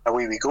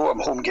 Away we go. I'm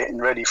home getting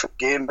ready for the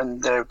game,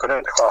 and going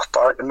out to Claff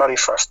Park, and Murray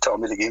first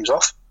telling me the game's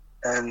off,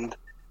 and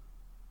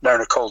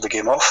Narna called the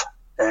game off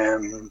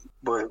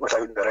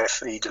without the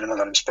referee doing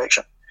another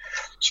inspection.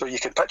 So you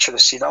can picture the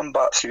scene. I'm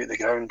back through the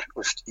ground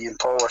with Ian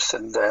Polworth,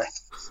 and the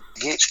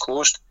gate's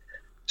closed.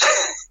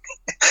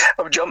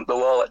 I've jumped the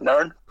wall at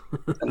Nairn,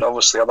 and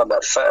obviously I'm a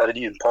bit fitter than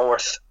Ian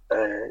Polworth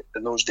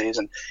in those days,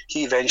 and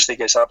he eventually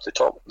gets up to the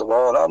top of the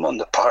wall, and I'm on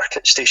the park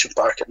at Station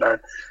Park at Nairn,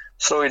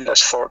 throwing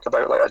this fork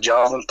about like a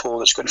javelin pole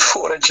that's going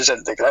 4 inches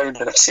into the ground,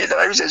 and I'm saying,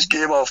 how's this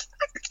game off?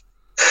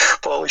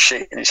 Paul is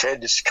shaking his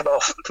head, just come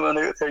off, come on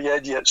out there, you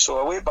idiot. So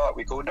away back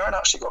we go. Nairn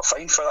actually got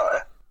fined for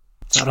that.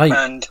 Is that right?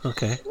 And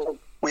okay.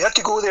 We had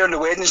to go there on the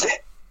Wednesday,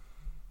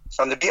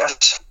 and they beat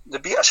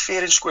us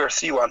fair and square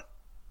 3-1.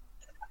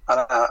 And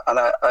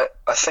I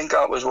think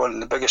that was one of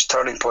the biggest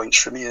turning points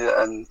for me,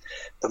 and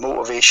the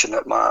motivation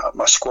that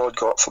my squad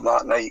got from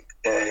that night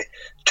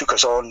took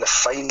us on the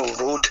final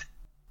road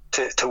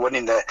to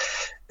winning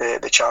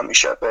the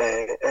championship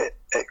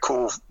at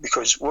Cove.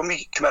 Because when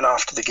we come in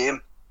after the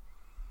game,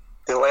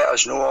 they let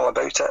us know all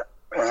about it,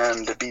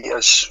 and they beat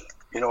us,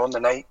 on the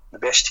night. The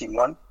best team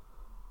won,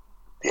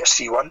 beat us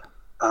 3-1,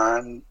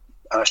 and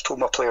I told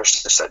my players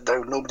to sit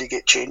down, nobody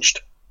get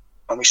changed,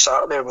 and we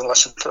sat there and we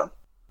listened to them.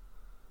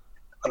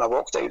 And I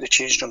walked out the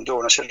changing room door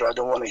and I said, I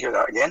don't want to hear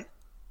that again.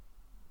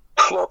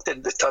 I walked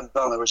into the tunnel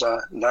and there was a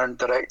Nairn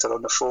director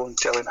on the phone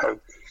telling how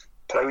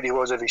proud he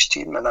was of his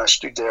team, and I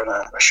stood there and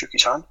I shook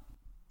his hand,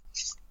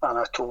 and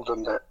I told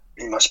him that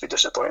he must be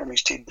disappointed in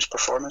his team's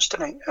performance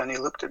tonight. And he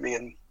looked at me,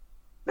 and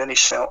then he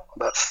felt a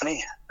bit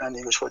funny, and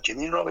he goes, what do you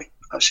mean, Robbie?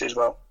 I says,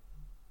 well,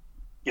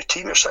 your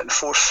team are sitting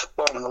 4th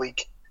bottom in the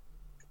league.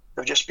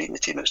 They've just beaten the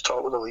team that's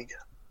top of the league,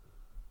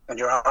 and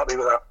you're happy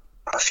with that.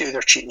 I feel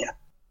they're cheating you.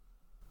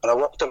 And I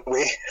walked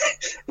away.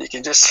 You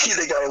can just see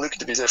the guy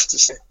looking at me as if to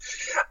say,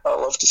 I'd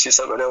love to say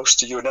something else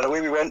to you. And then away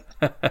we went.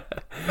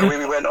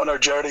 On our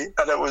journey.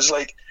 And it was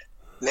like,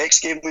 next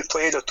game we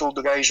played, I told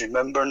the guys,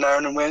 remember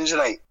Nairn on Wednesday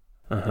night?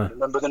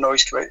 Remember the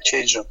noise came out of the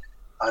change room?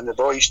 And the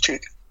boys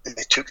took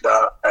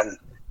that, and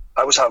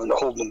I was having to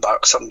hold them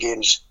back some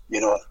games,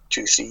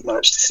 2-3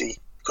 minutes to 3,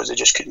 because they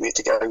just couldn't wait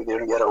to get out there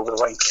and get over the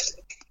line.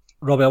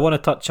 Robbie, I want to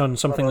touch on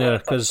something there,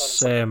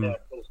 because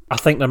I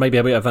think there might be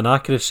a bit of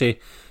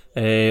inaccuracy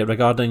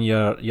regarding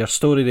your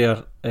story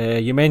there.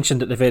 You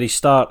mentioned at the very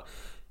start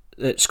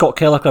that Scott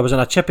Kelleher was in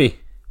a chippy.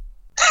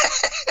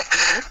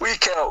 we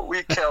Kel,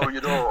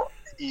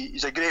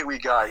 he's a great wee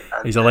guy.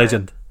 And, he's a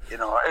legend.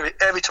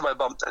 Every time I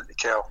bumped into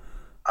Kel,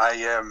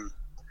 I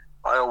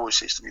always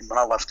says to me, man,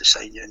 I'd love to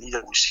sign you, and he'd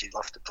always say he'd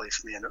love to play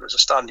for me, and it was a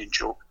standing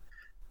joke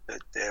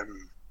that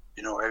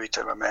every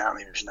time I met him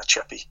he was in a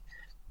chippy.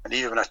 And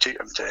even when I took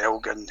him to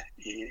Elgin,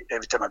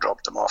 every time I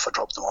dropped him off at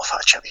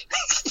chippy.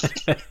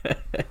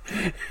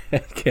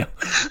 Okay.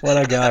 What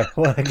a guy!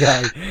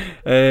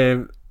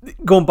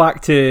 Going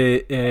back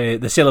to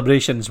the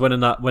celebrations,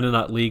 winning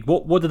that league,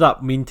 what did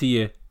that mean to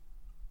you?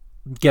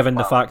 Given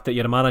the fact that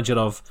you're a manager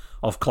of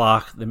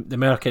Clach, the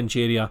Merkinch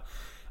area,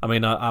 I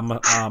mean,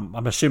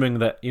 I'm assuming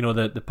that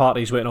the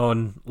parties went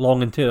on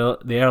long into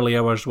the early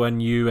hours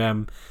when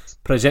you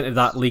presented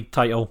that league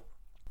title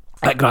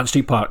at Grant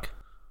Street Park.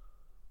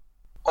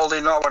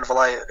 Although not one of a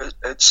lie,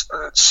 it's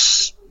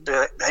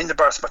behind the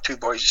birth of my 2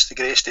 boys. It's the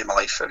greatest day of my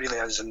life. It really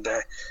is. And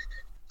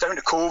down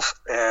to Cove,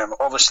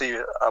 obviously,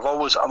 I'm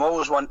always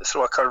one to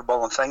throw a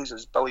curveball on things.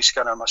 As Billy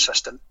Skinner, my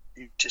assistant,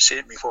 he just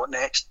said to me, "What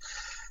next?"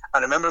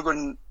 And I remember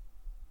going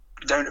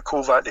down to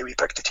Cove that day. We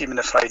picked the team on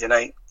the Friday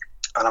night,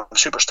 and I'm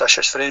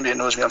superstitious. For anybody who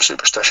knows me, I'm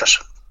superstitious.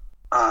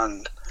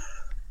 And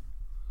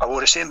I wore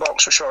the same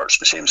boxer shorts,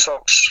 the same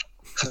socks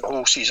for the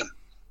whole season.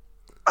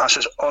 I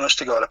says, honest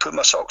to God, I put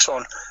my socks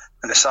on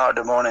the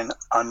Saturday morning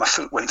and my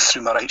foot went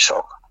through my right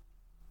sock,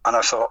 and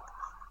I thought,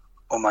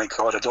 oh my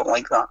God, I don't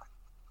like that.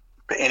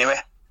 But anyway,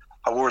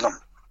 I wore them.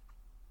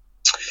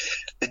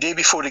 The day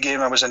before the game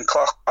I was in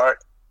Clach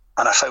Park,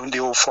 and I found the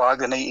old flag,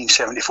 the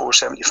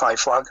 1974-75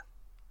 flag,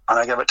 and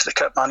I gave it to the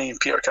kit man Ian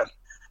Peterkin.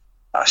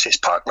 I says,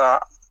 pack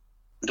that,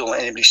 don't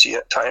let anybody see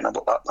it, tie it up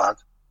that bag.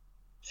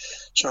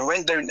 So I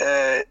went down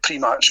to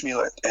pre-match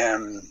meal at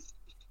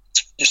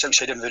just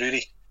outside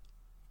Inverurie.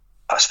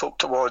 I spoke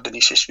to Ward and he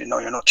says to me, no,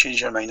 you're not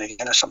changing your mind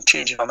again. I said, I'm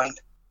changing my mind.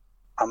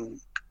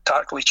 I'm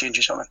tactically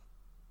changing something.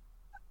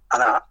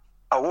 And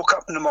I woke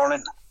up in the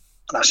morning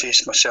and I says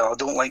to myself, I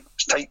don't like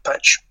tight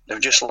pitch. They've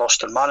just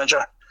lost their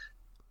manager.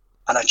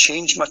 And I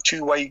changed my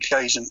 2 wide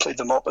guys and played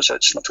them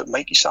opposites. And I put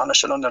Mikey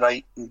Sanderson on the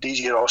right and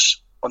Daisy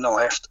Ross on the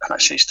left. And I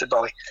says to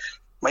Billy,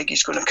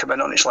 Mikey's going to come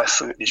in on his left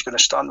foot and he's going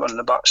to stand one in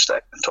the back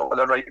stick and talk with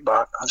the right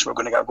back, and so we're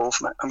going to get a goal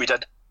from it. And we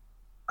did.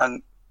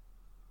 And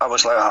I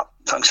was like,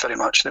 thanks very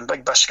much. Then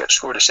Big Biscuit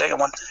scored the second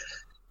one.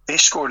 They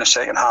scored in the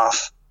second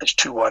half. It's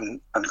 2-1,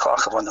 and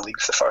Clach have won the league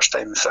for the first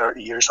time in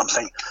 30 years. I'm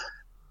thinking,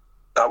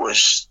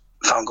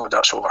 thank God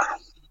that's over,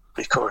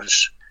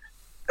 because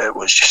it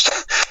was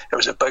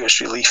the biggest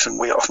relief and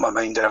weight off my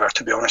mind ever,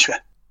 to be honest with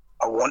you.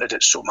 I wanted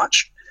it so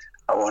much.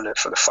 I wanted it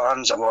for the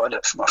fans. I wanted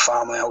it for my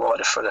family. I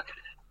wanted it for the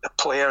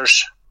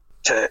players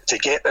to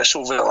get this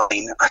over the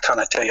line. I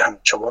can't tell you how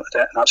much I wanted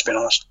it, and that's been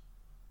honest.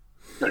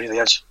 It really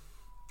is.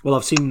 Well,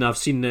 I've seen.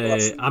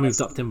 I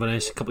moved up to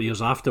Inverness a couple of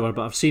years afterward,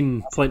 but I've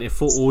seen plenty of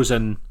photos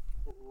in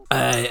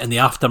the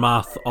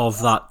aftermath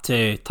of that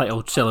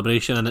title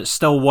celebration, and it's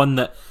still one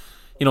that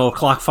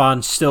Clach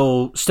fans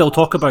still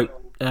talk about.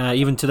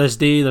 Even to this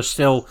day, there's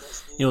still,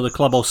 the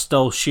club will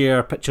still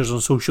share pictures on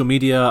social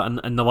media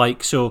and the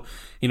like. So,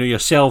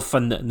 yourself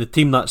and the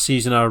team that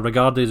season are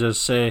regarded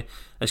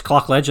as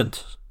Clach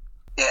legend.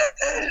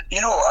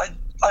 Yeah,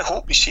 I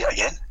hope we see it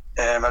again.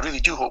 I really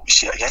do hope we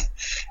see it again.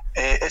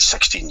 It's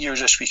 16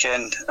 years this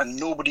weekend, and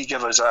nobody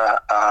gave us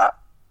a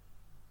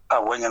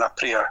wing and a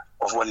prayer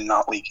of winning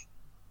that league.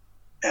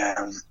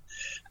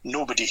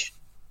 Nobody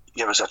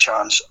gave us a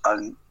chance,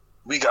 and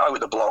we got out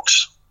of the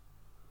blocks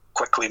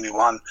quickly, and we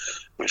won.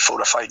 We had 4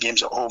 or 5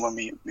 games at home, and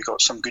we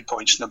got some good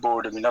points on the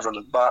board, and we never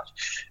looked back.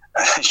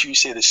 As you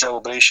say, the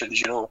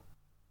celebrations,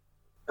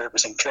 it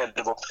was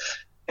incredible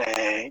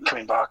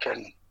coming back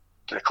in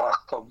to the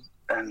Clach club.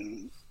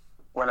 And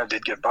when I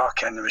did get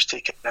back in, I was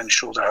taken in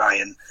shoulder high,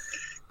 and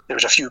there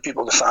was a few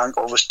people to thank.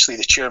 Obviously,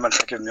 the chairman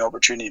for giving me the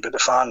opportunity, but the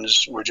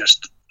fans were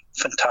just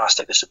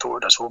fantastic. They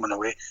supported us home and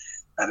away,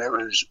 and it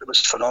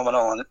was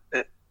phenomenal.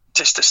 And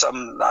just to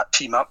sum that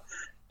team up,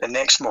 the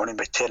next morning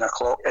by 10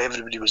 o'clock,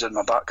 everybody was in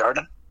my back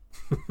garden.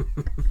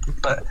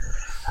 But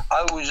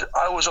I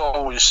was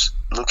always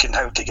looking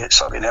how to get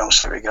something else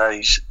for the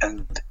guys,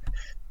 and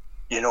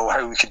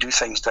how we could do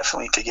things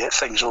differently to get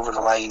things over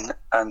the line,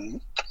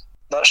 and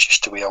that's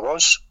just the way I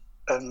was,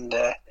 and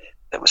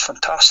it was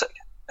fantastic.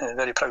 A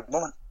very proud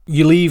moment.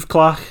 You leave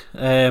Clach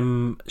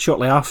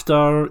shortly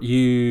after.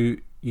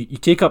 You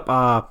take up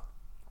a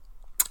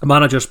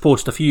manager's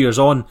post a few years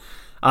on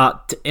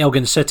at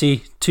Elgin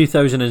City.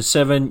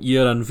 2007,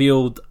 you're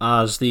unveiled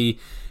as the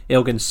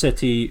Elgin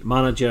City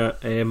manager.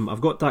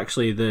 I've got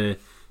actually the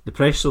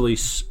press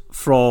release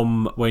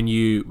from when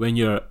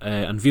you're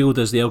unveiled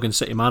as the Elgin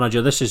City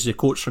manager. This is the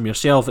quotes from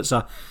yourself. It's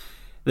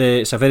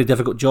a very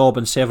difficult job,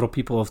 and several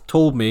people have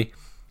told me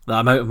that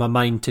I'm out of my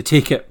mind to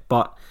take it,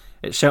 but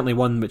it's certainly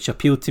one which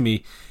appealed to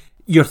me.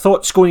 Your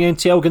thoughts going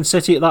into Elgin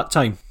City at that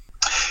time?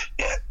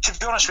 Yeah, to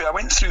be honest with you, I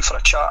went through for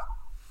a chat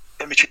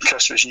in between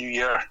Christmas and New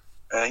Year.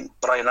 I think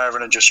Brian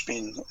Irvin had just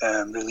been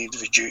relieved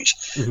of his duties.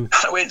 Mm-hmm.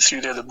 I went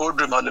through there. The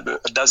boardroom had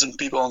about a dozen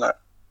people in it.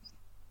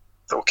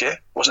 Okay,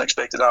 wasn't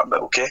expecting that,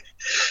 but okay.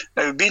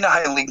 Now, being a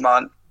Highland League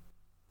man,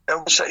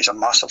 Elgin City's a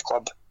massive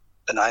club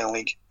in the Highland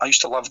League. I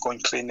used to love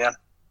going playing there,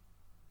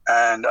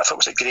 and I thought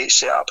it was a great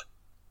setup.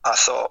 I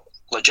thought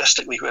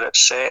logistically where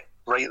it's set,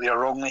 rightly or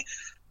wrongly,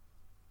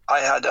 I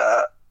had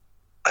a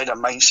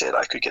mindset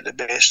I could get the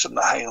best from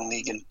the Highland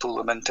League and pull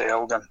them into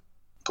Elgin,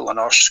 pull a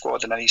North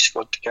squad and an East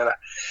squad together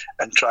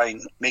and try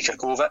and make a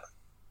go of it.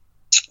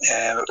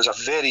 It was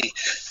a very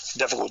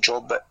difficult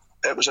job, but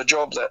it was a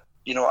job that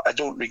I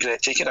don't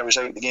regret taking. I was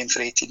out of the game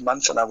for 18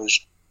 months, and I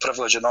was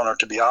privileged and honoured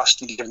to be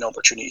asked and given the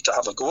opportunity to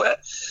have a go at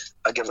it.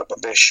 I gave it my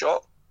best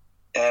shot.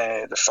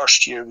 The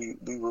first year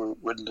we were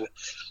winning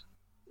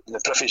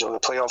the privies of the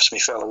playoffs, we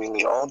fell away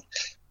late on.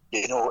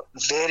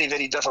 Very,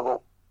 very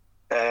difficult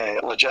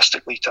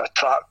logistically to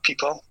attract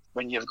people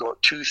when you've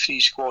got 2-3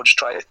 squads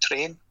trying to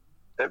train.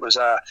 It was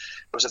a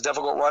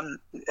difficult one.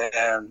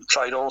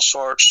 Tried all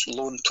sorts,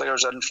 loaned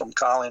players in from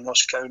Cali and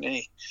Ross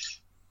County.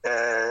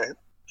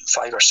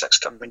 5 or 6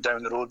 coming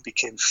down the road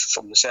became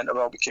from the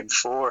Centreville became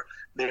 4.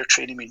 They're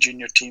training me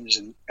junior teams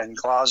in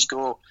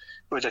Glasgow.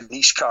 We had an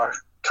East car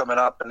coming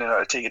up, and then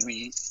I taken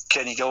me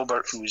Kenny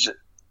Gilbert, who's a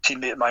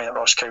teammate of mine at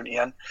Ross County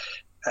in,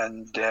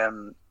 and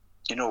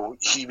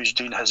he was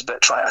doing his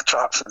bit trying to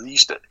attract from the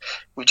East, but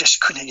we just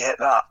couldn't get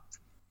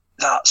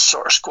that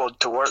sort of squad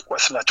to work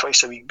with on a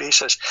twice-a-week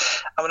basis.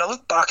 And when I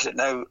look back at it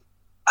now,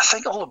 I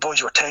think all the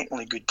boys were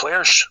technically good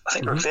players. I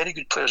think they were very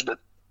good players, but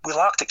we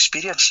lacked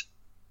experience.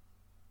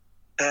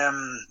 It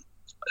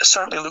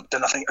certainly looked,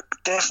 and I think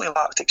definitely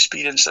lacked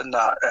experience in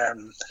that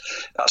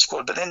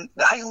squad. But then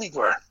the Highland League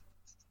were,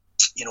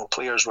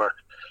 players were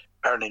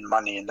earning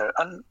money,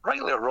 and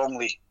rightly or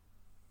wrongly,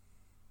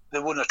 they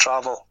wouldn't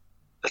travel.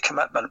 The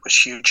commitment was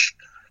huge.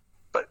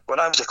 But when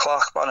I was a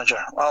Clach manager,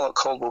 Alec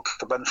Caldwell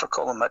came in for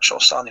Colin Mitchell,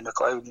 Sandy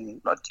McLeod,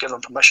 and I'd give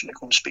them permission to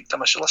go and speak to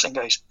them. I said, listen,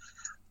 guys,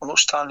 we'll not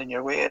stand in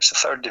your way. It's the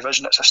 3rd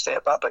division. It's a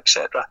step up,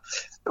 etc.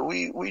 But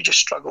we just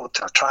struggled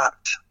to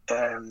attract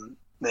the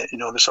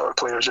sort of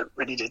players that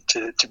we needed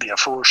to be a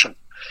force. And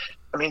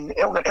I mean,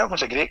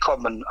 Elgin's a great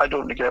club, and I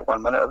don't regret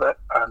 1 minute of it.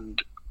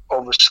 And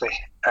obviously,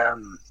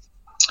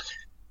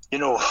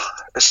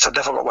 it's a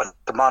difficult one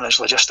to manage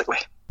logistically.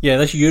 Yeah,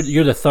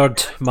 you're the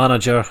 3rd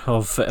manager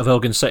of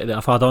Elgin City that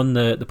I've had on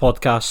the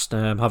podcast,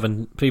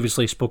 having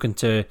previously spoken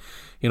to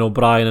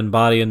Brian and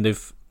Barry, and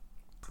they've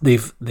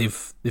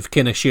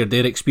kind of shared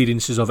their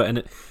experiences of it,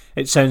 and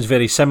it sounds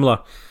very similar.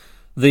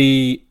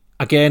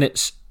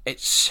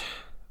 It's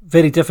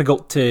very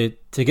difficult to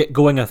get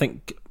going. I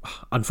think,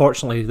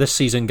 unfortunately, this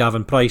season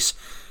Gavin Price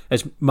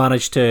has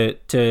managed to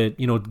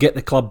get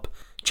the club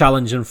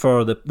challenging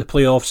for the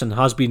playoffs and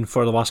has been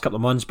for the last couple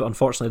of months, but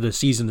unfortunately the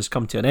season has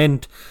come to an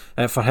end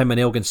for him in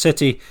Elgin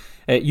City.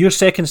 Your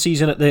second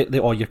season at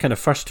or your kind of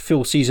first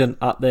full season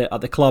at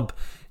the club,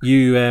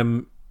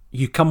 you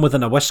come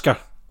within a whisker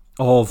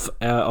of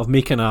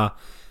making a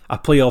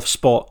playoff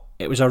spot.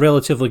 It was a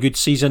relatively good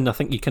season. I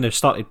think you kind of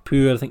started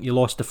poor. I think you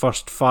lost the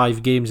first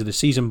 5 games of the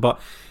season, but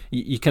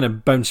you kind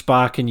of bounced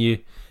back and you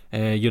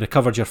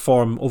recovered your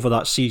form over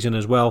that season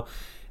as well.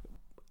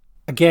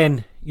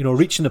 Again,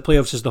 reaching the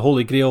playoffs is the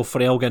holy grail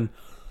for Elgin.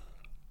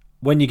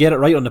 When you get it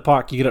right on the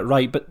park, you get it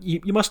right. But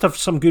you must have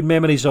some good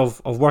memories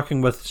of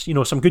working with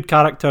some good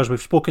characters.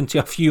 We've spoken to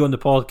a few on the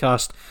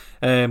podcast.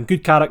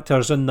 Good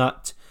characters in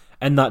that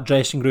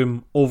dressing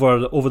room over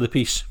the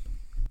piece.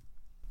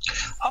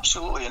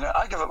 Absolutely, and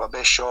I give it my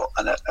best shot,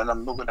 and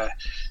I'm not going to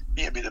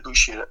beat about the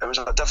bush here. It was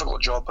a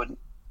difficult job, and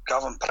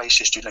Gavin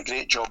Price is doing a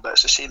great job, but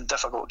it's the same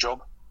difficult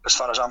job as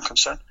far as I'm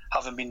concerned,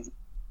 having been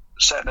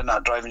sitting in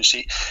that driving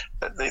seat.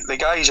 But the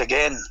guys,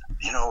 again,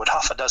 with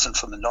half a dozen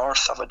from the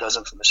north, half a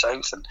dozen from the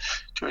south, and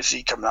 2 or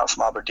 3 coming out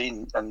from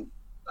Aberdeen, and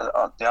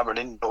the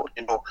Aberdeen boat,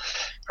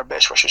 our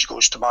best wishes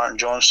goes to Martin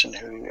Johnston,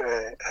 who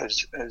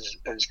has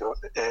got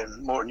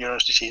motor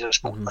neurons disease. I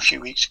spoke to him a few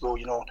weeks ago.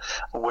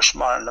 I wish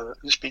Martin a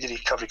speedy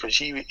recovery, because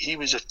he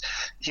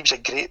was a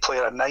great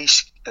player, a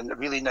nice and a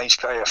really nice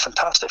guy, a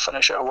fantastic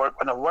finisher at work.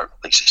 When I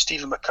worked like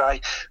Stephen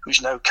Mackay,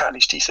 who's now cutting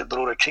his teeth at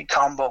Brora, Craig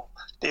Campbell,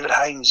 David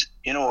Hines,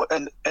 in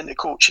the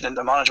coaching and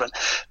the management,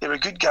 they were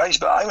good guys.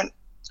 But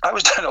I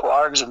was down at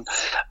Largs and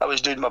I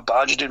was doing my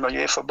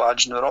UEFA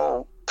badge, and they're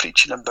all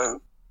preaching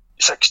about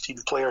 16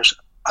 players.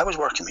 I was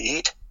working with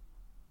 8.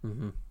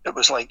 Mm-hmm. It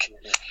was like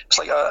it's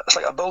like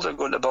a builder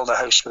going to build a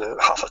house with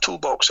half a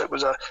toolbox. It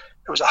was a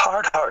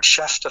hard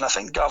shift, and I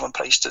think Gavin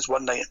Price does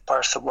one night in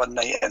Perth and one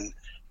night in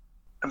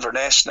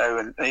Inverness now.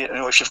 And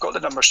if you've got the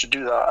numbers to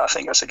do that, I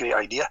think that's a great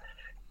idea.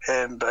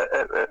 But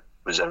it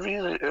was a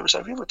really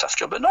tough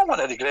job, but not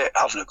one I regret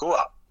having a go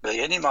at by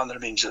any manner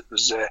of means. It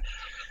was.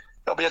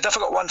 It'll be a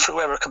difficult one for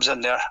whoever comes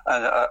in there,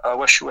 and I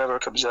wish whoever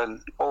comes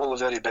in all the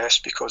very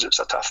best, because it's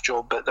a tough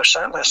job, but there's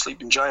certainly a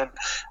sleeping giant,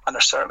 and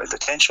there's certainly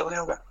potential in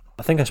Elgin.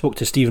 I think I spoke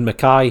to Stephen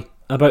Mackay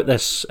about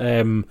this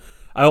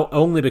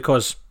only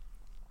because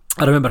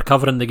I remember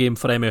covering the game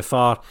for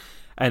MFR,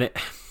 and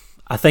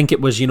I think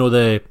it was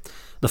the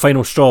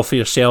final straw for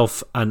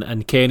yourself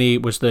and Kenny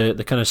was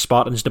the kind of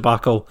Spartans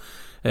debacle.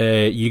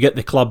 You get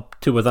the club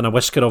to within a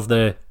whisker of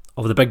the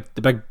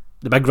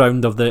big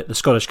round of the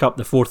Scottish Cup,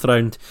 the 4th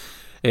round.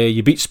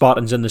 You beat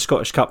Spartans in the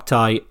Scottish Cup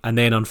tie, and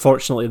then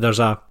unfortunately there's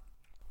a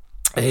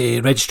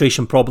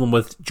registration problem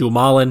with Joe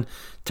Mallon.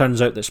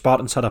 Turns out that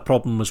Spartans had a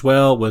problem as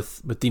well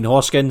with Dean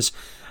Hoskins.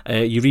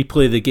 You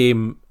replay the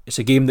game. It's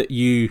a game that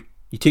you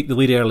take the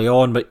lead early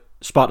on, but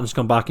Spartans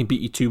come back and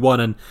beat you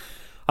 2-1. And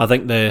I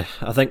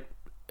think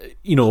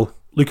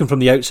looking from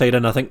the outside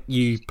in, I think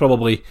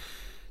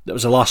that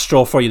was the last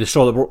straw for you, the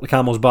straw that broke the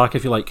camel's back,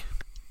 if you like.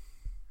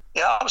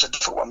 Yeah, that was a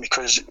difficult one,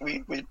 because we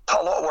put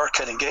a lot of work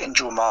in getting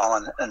Joe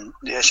Mallon, and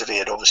the SFA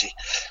had obviously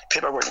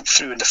paperwork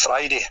through on the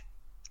Friday.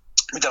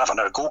 We didn't have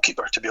another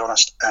goalkeeper, to be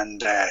honest,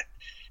 and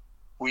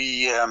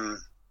we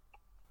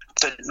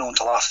didn't know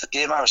until after the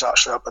game. I was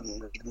actually up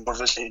and we're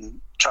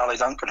visiting Charlie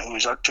Duncan, who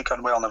took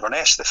unwell in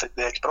Inverness, the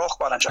ex-Broch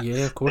manager.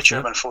 Yeah, of course. The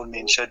chairman phoned me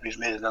and said we've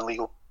made an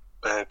illegal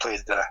play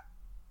that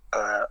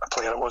a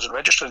player that wasn't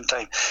registered in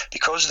time.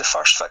 Because the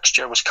first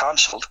fixture was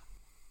cancelled,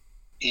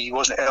 he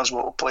wasn't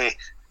eligible to play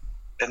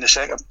in the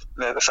second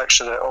the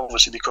fixture, that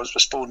obviously because it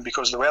was postponed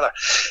because of the weather.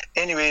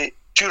 Anyway,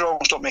 2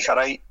 wrongs don't make a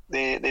right.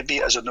 They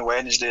beat us on the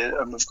Wednesday,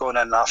 and we've gone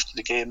in after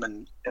the game,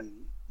 and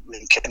me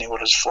and Kenny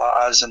were as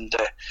flat as, and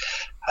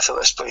I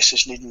thought this place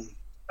is needing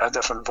a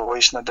different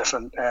voice and a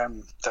different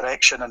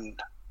direction,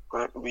 and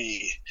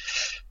we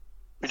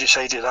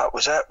decided that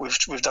was it.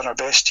 We've done our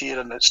best here,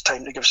 and it's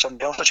time to give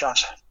somebody else a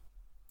chance.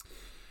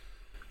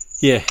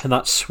 Yeah, and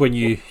that's when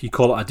you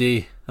call it a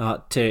day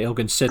at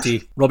Elgin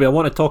City. Robbie, I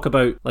want to talk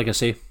about, like I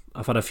say,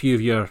 I've had a few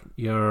of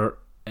your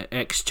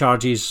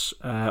ex-charges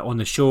on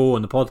the show,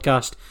 on the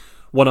podcast,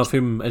 one of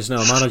whom is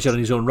now a manager in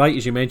his own right,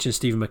 as you mentioned,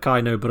 Stephen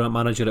Mackay, now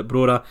manager at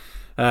Brora.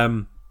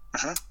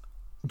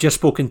 Just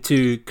spoken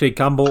to Craig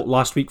Campbell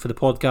last week for the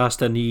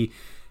podcast, and he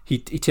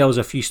tells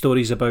a few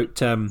stories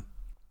about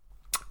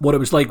what it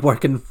was like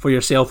working for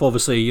yourself.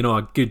 Obviously,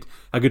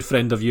 a good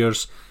friend of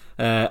yours,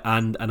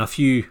 and a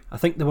few, I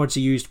think the words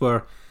he used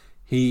were,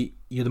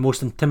 you're the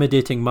most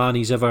intimidating man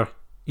he's ever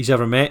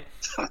met,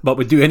 but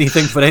would do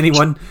anything for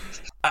anyone.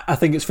 I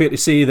think it's fair to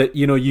say that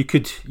you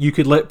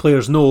could let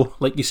players know,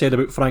 like you said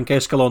about Frank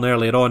Escalon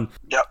earlier on.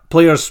 Yep.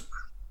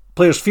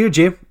 Players feared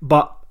you,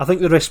 but I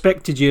think they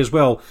respected you as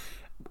well.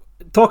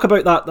 Talk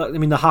about that. I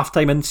mean, the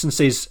halftime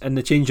instances in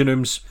the changing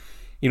rooms.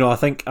 I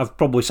think I've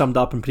probably summed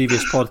up in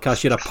previous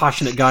podcasts. You're a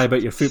passionate guy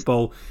about your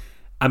football.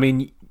 I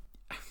mean,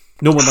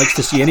 no one likes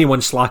to see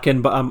anyone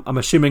slacking, but I'm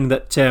assuming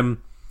that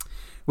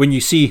when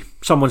you see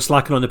someone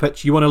slacking on the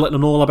pitch, you want to let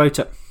them know all about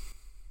it.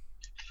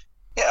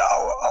 Yeah,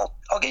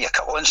 I'll give you a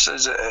couple of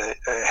instances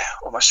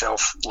of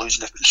myself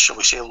losing it, shall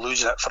we say,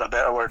 losing it for a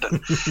better word.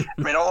 And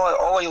I mean,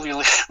 all I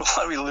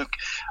really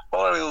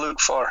look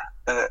for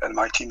in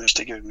my team is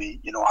to give me,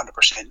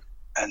 100%,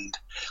 and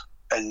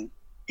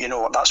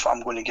that's what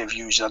I'm going to give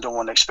you. And I don't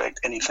want to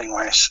expect anything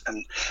less.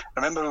 And I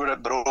remember we were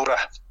at Brora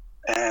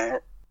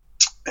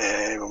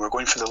when we were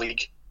going for the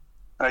league,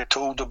 and I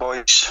told the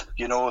boys,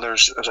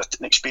 there's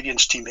an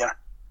experienced team here.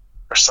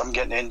 There's some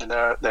getting the end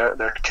of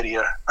their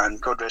career,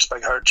 and God rest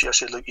Big Hurchie. I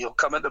said, look, he'll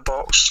come at the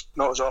box,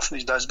 not as often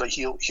as he does, but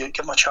he'll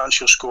give him a chance,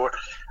 he'll score.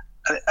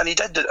 And he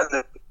did it.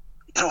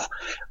 And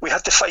we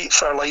had to fight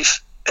for our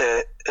life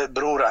at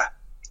Brora,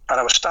 and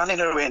I was standing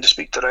there waiting to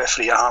speak to the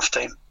referee at half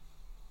time.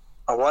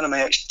 And one of my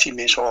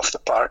ex-teammates was off the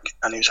park,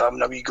 and he was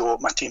having a wee go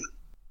at my team.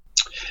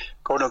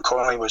 Gordon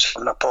Connolly was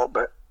having a pop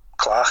at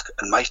Clark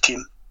and my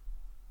team,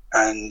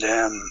 and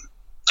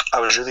I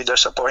was really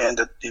disappointed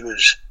that he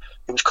was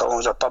calling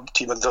us a pub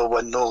team and they'll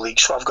win no league.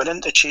 So I've gone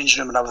into the changing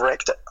room and I've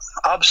wrecked it.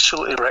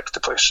 Absolutely wrecked the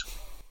place.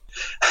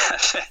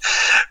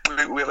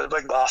 we have a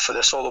big laugh for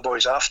this, all the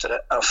boys after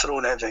it. I've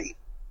thrown everything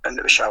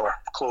into the shower,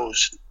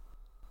 clothes,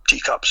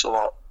 teacups, a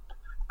lot,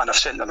 and I've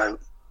sent them out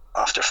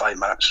after 5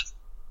 minutes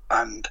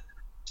and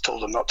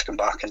told them not to come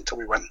back until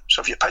we win.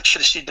 So if you picture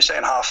the scene in the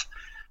second half,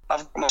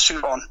 I've got my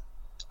suit on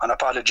and a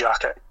padded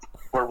jacket.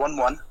 We're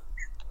 1-1.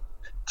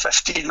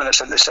 15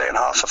 minutes into the second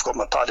half, I've got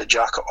my padded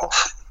jacket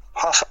off.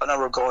 Half an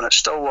hour gone, it's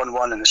still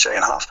 1-1 in the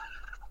second half.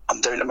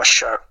 I'm down to my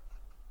shirt.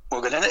 We're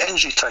going into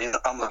injury time.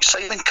 I'm like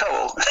Simon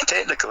Cowell in the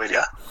technical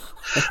area,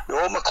 with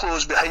all my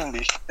clothes behind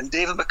me, and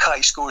David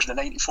Mackay scores in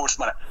the 94th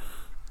minute.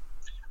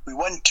 We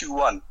win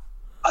 2-1, and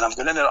I've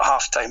gone in at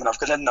half time, and I've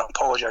gone in and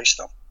apologised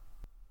to them.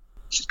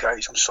 I said,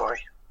 guys, I'm sorry.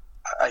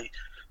 I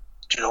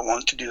do not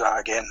want to do that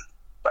again.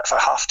 But if I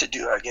have to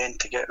do it again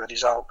to get the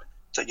result,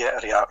 to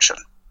get a reaction,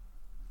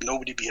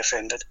 nobody be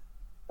offended.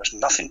 There's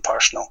nothing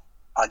personal.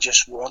 I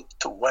just want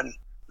to win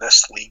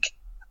this league,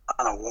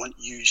 and I want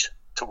you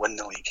to win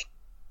the league.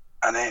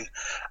 And then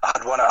I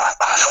had one at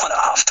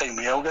half time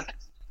with Elgin.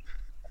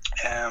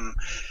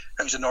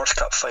 It was the North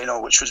Cup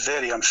final, which was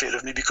very unfair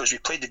of me because we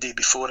played the day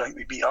before. I think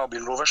we beat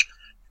Albion Rovers,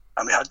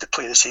 and we had to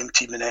play the same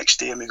team the next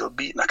day, and we got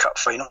beat in a cup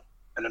final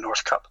in the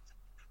North Cup.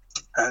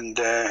 And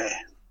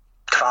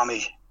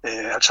Cammy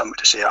had something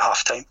to say at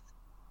half time,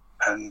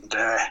 and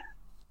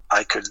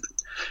I could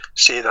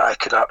say that I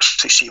could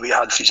actually see what he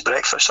had for his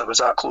breakfast. I was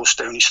that close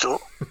down his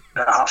throat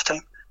at half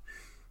time.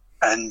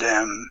 And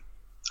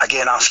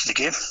again, after the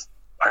game,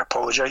 I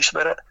apologised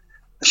about it.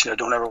 I said, I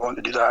don't ever want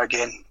to do that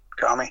again,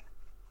 Cammy.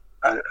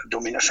 I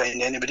don't mean to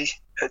offend anybody.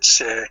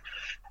 It's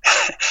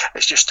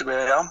it's just the way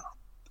I am.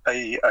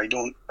 I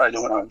don't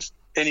have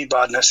any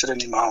badness or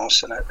any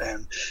malice in it.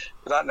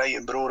 That night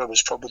in Brora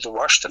was probably the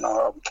worst, and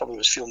I probably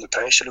was feeling the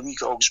pressure. And wee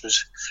Gogs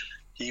was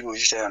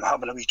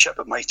having a wee chip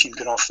at my team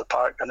going off the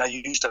park, and I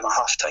used it at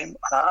half time.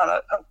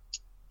 And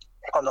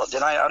I'm not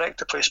denying it, I wrecked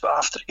the place, but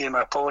after the game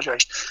I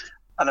apologised.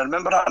 And I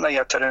remember that night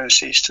I turned around and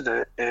says to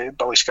the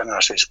Billy Skinner, I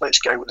says, let's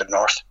get out with the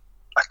North.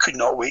 I could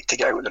not wait to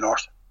get out with the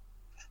North.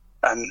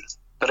 And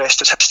the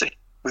rest is history.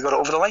 We got it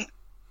over the line.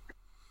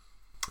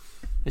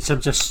 It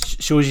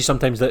just shows you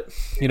sometimes that,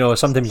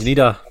 sometimes you need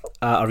a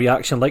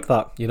reaction like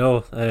that,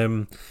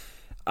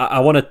 I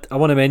want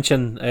to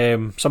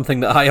mention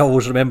something that I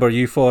always remember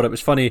you for. It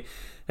was funny.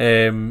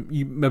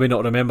 You maybe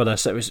not remember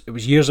this. It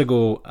was years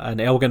ago,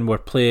 and Elgin were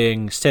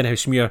playing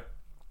Stenhousemuir,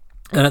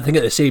 and I think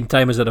at the same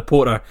time as a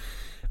reporter,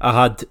 I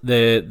had to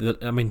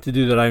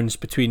do the rounds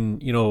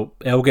between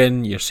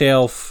Elgin,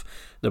 yourself.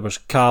 There was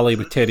Cali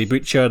with Terry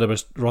Butcher. There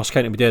was Ross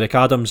County with Derek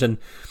Adams, and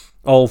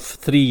all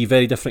three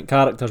very different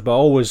characters. But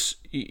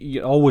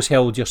you always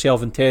held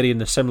yourself and Terry in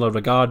the similar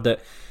regard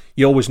that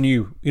you always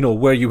knew,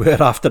 where you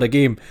were after a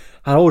game.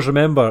 I always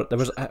remember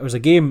it was a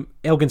game,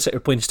 Elgin City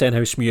were playing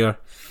Stenhousemuir.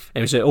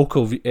 It was at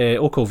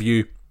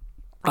Ochilview,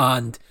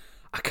 and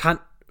I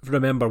can't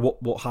remember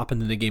what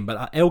happened in the game,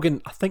 but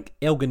I think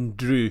Elgin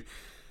drew,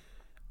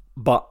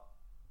 but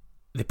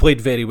they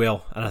played very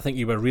well, and I think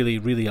you were really,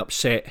 really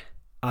upset.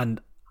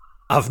 And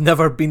I've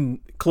never been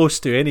close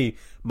to any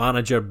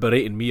manager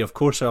berating me. Of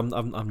course,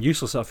 I'm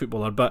useless as a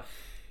footballer,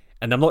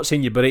 and I'm not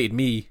saying you berated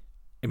me.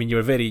 I mean, you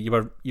were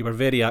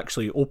very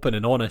actually open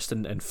and honest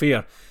and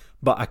fair,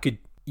 but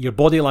your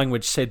body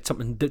language said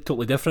something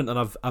totally different, and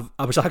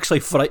I was actually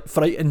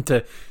frightened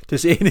to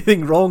say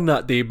anything wrong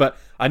that day. But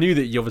I knew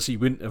that you obviously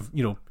wouldn't have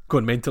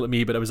gone mental at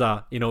me. But it was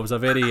a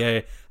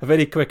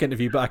very quick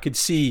interview. But I could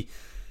see,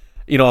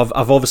 I've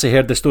obviously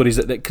heard the stories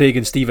that Craig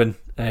and Stephen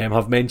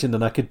have mentioned,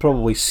 and I could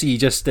probably see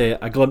just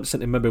a glimpse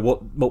into maybe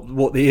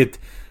what they had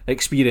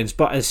experienced.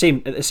 But at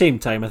the same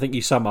time, I think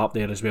you sum up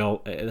there as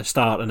well at the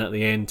start and at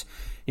the end.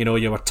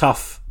 You were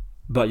tough,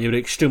 but you were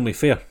extremely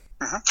fair.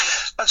 Mm-hmm.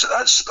 That's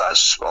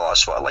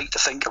what I like to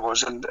think it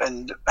was, and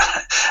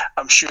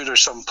I'm sure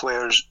there's some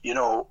players,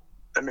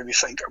 that maybe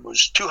think it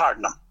was too hard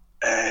on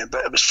them,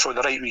 but it was for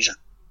the right reason.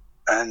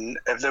 And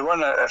if they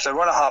weren't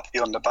happy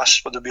on the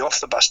bus, well, they'd be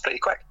off the bus pretty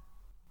quick.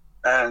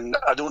 And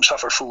I don't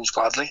suffer fools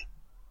gladly.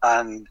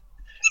 And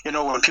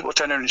when people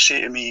turn around and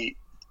say to me,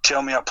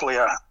 "Tell me a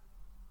player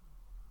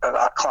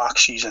that Clark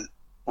season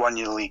won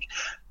you the league.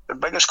 The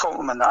biggest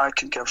compliment that I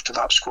can give to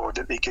that squad,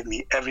 that they gave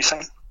me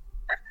everything,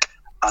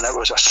 and it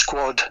was a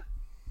squad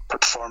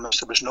performance.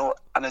 There was not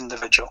an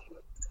individual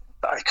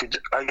that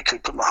I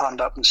could put my hand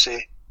up and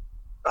say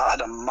that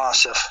had a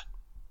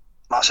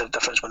massive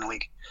difference in the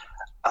league.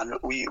 And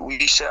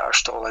we set our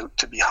stall out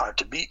to be hard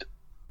to beat.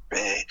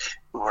 We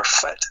were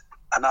fit,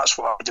 and that's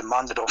what I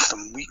demanded of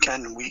them week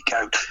in and week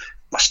out.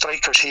 My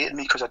strikers hated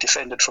me because I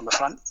defended from the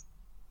front.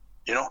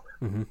 You know,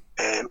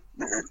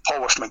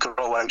 Paul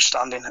McGraw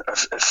outstanding.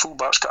 If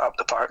fullbacks got up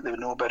the park, they would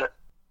know about it.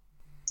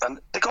 And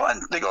they got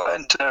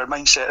into their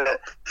mindset that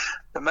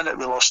the minute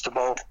we lost the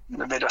ball,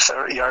 they made a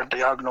 30-yard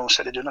diagonal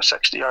instead of doing a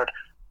 60-yard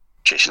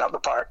chasing up the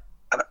park.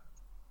 And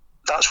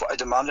that's what I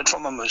demanded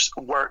from them, was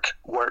work.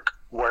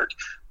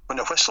 When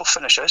the whistle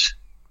finishes,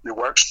 the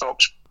work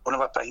stops, one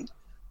of a pint,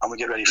 and we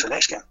get ready for the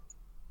next game.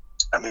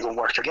 And we go and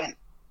work again.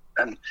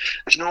 And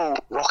there's no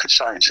rocket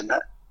science in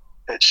that.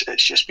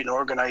 It's just been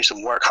organised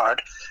and work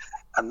hard,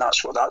 and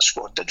that's what that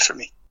squad did for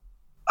me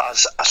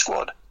as a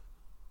squad.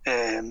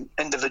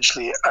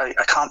 Individually, I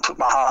can't put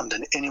my hand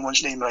in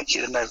anyone's name right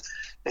here and now.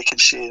 They can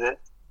say that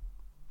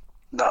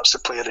that's the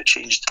player that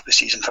changed the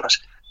season for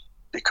us,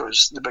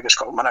 because the biggest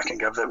compliment I can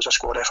give, it was a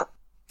squad effort.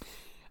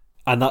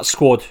 And that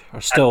squad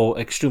are still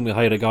extremely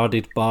high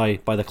regarded by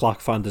the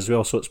Clark fans as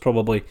well, so it's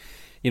probably,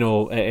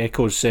 it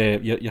echoes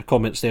your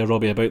comments there,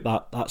 Robbie,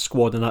 about that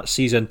squad and that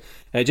season.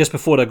 Just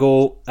before I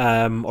go,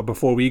 or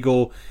before we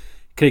go,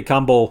 Craig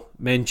Campbell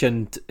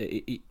mentioned,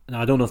 and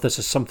I don't know if this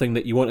is something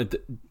that you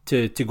wanted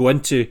to go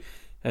into,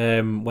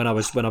 when I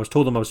was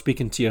told him I was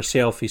speaking to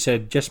yourself, he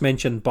said, just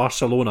mention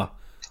Barcelona.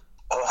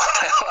 Oh,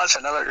 that's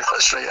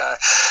right.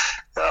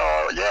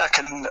 I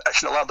can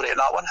elaborate on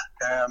that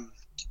one.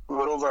 We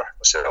were over,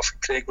 myself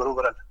and Craig were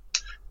over in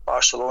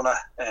Barcelona,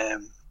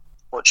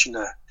 watching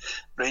the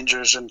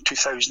Rangers in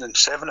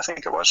 2007, I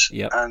think it was.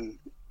 Yep. And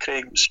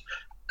Craig's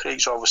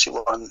obviously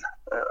one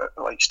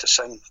likes to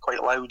sing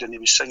quite loud, and he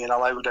was singing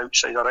aloud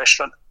outside a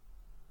restaurant.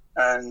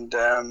 And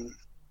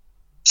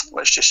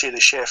let's just say the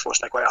chef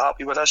wasn't quite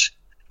happy with us,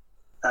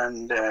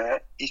 and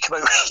he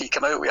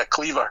came out with a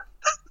cleaver.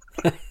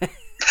 And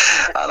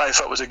I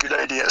thought it was a good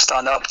idea to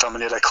stand up to him,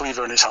 and he had a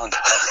cleaver in his hand.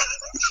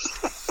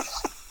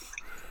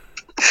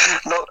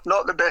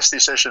 Not the best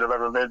decision I've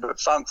ever made, but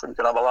thankfully we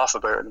can have a laugh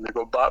about it, and we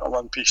go back in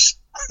one piece.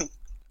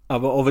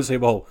 Obviously,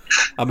 well,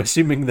 I'm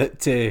assuming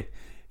that he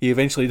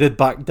eventually did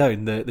back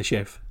down, the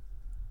chef.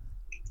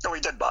 No,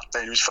 he did back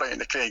down. He was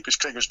frightened of Craig, because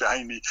Craig was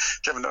behind me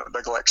giving it the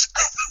big licks.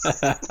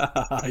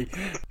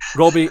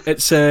 Robbie,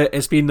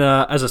 it's been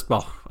as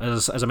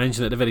I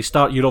mentioned at the very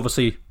start, you're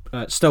obviously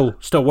still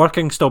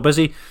working, still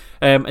busy.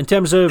 In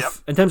terms of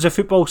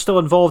football, still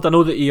involved. I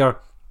know that you're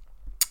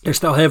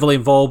still heavily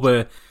involved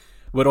with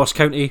Ross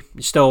County.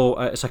 Still,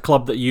 it's a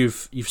club that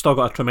you've still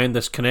got a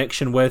tremendous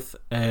connection with.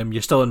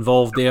 You're still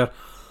involved there.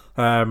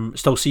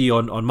 Still see you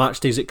on match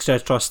days,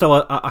 etc. Still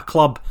a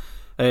club,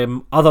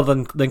 other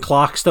than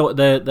Clark, still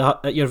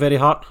at your very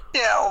heart.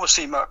 Yeah,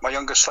 obviously my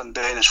youngest son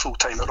Ben is full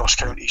time at Ross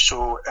County,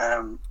 so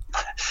I'm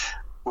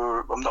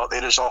not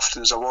there as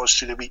often as I was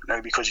through the week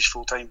now because he's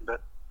full time.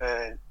 But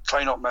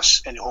try not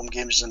miss any home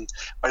games. And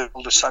my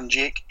oldest son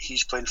Jake,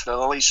 he's playing for the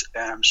Lilies,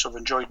 so I've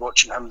enjoyed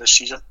watching him this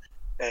season.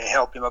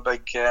 Helping my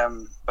big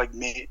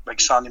mate,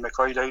 big Sandy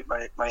McLeod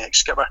out, my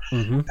ex-skipper.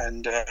 Mm-hmm.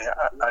 And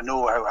I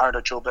know how hard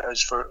a job it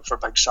is for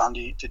Big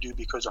Sandy to do,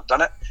 because I've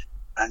done it.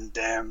 And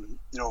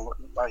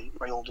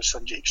my oldest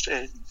son Jake's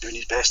doing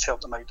his best to help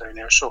them out down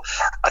there. So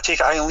I take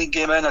a Highland League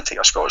game in, I take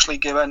a Scottish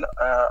League game in.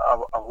 I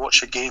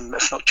watch a game,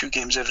 if not 2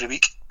 games every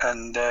week.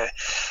 And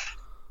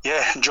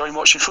enjoying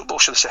watching football,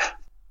 should I say.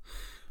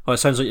 Well, it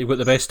sounds like you've got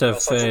the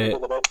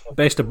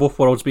best of both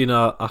worlds, being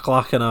a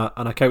Clark and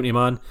a County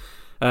man.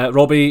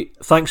 Robbie,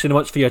 thanks very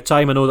much for your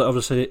time. I know that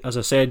obviously, as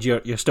I said,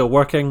 you're still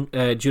working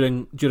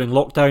during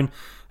lockdown.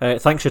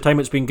 Thanks for your time.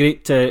 It's been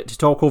great to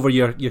talk over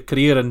your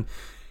career and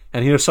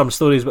hear some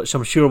stories which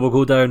I'm sure will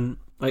go down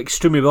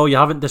extremely well. You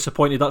haven't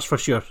disappointed, that's for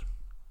sure.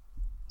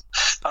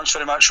 Thanks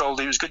very much,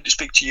 Aldi. It was good to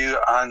speak to you,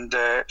 and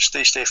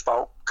stay safe,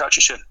 pal. Catch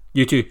you soon.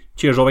 You too.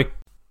 Cheers, Robbie.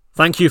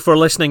 Thank you for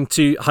listening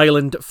to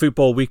Highland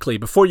Football Weekly.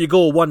 Before you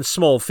go, one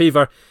small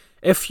favour.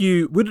 If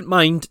you wouldn't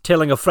mind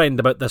telling a friend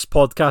about this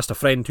podcast, a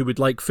friend who would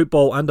like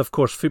football and, of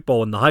course,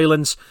 football in the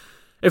Highlands.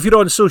 If you're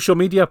on social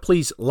media,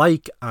 please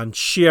like and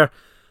share.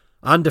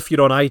 And if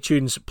you're on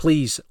iTunes,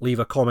 please leave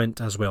a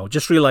comment as well.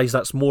 Just realise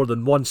that's more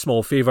than one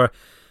small favour,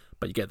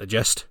 but you get the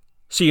gist.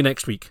 See you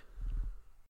next week.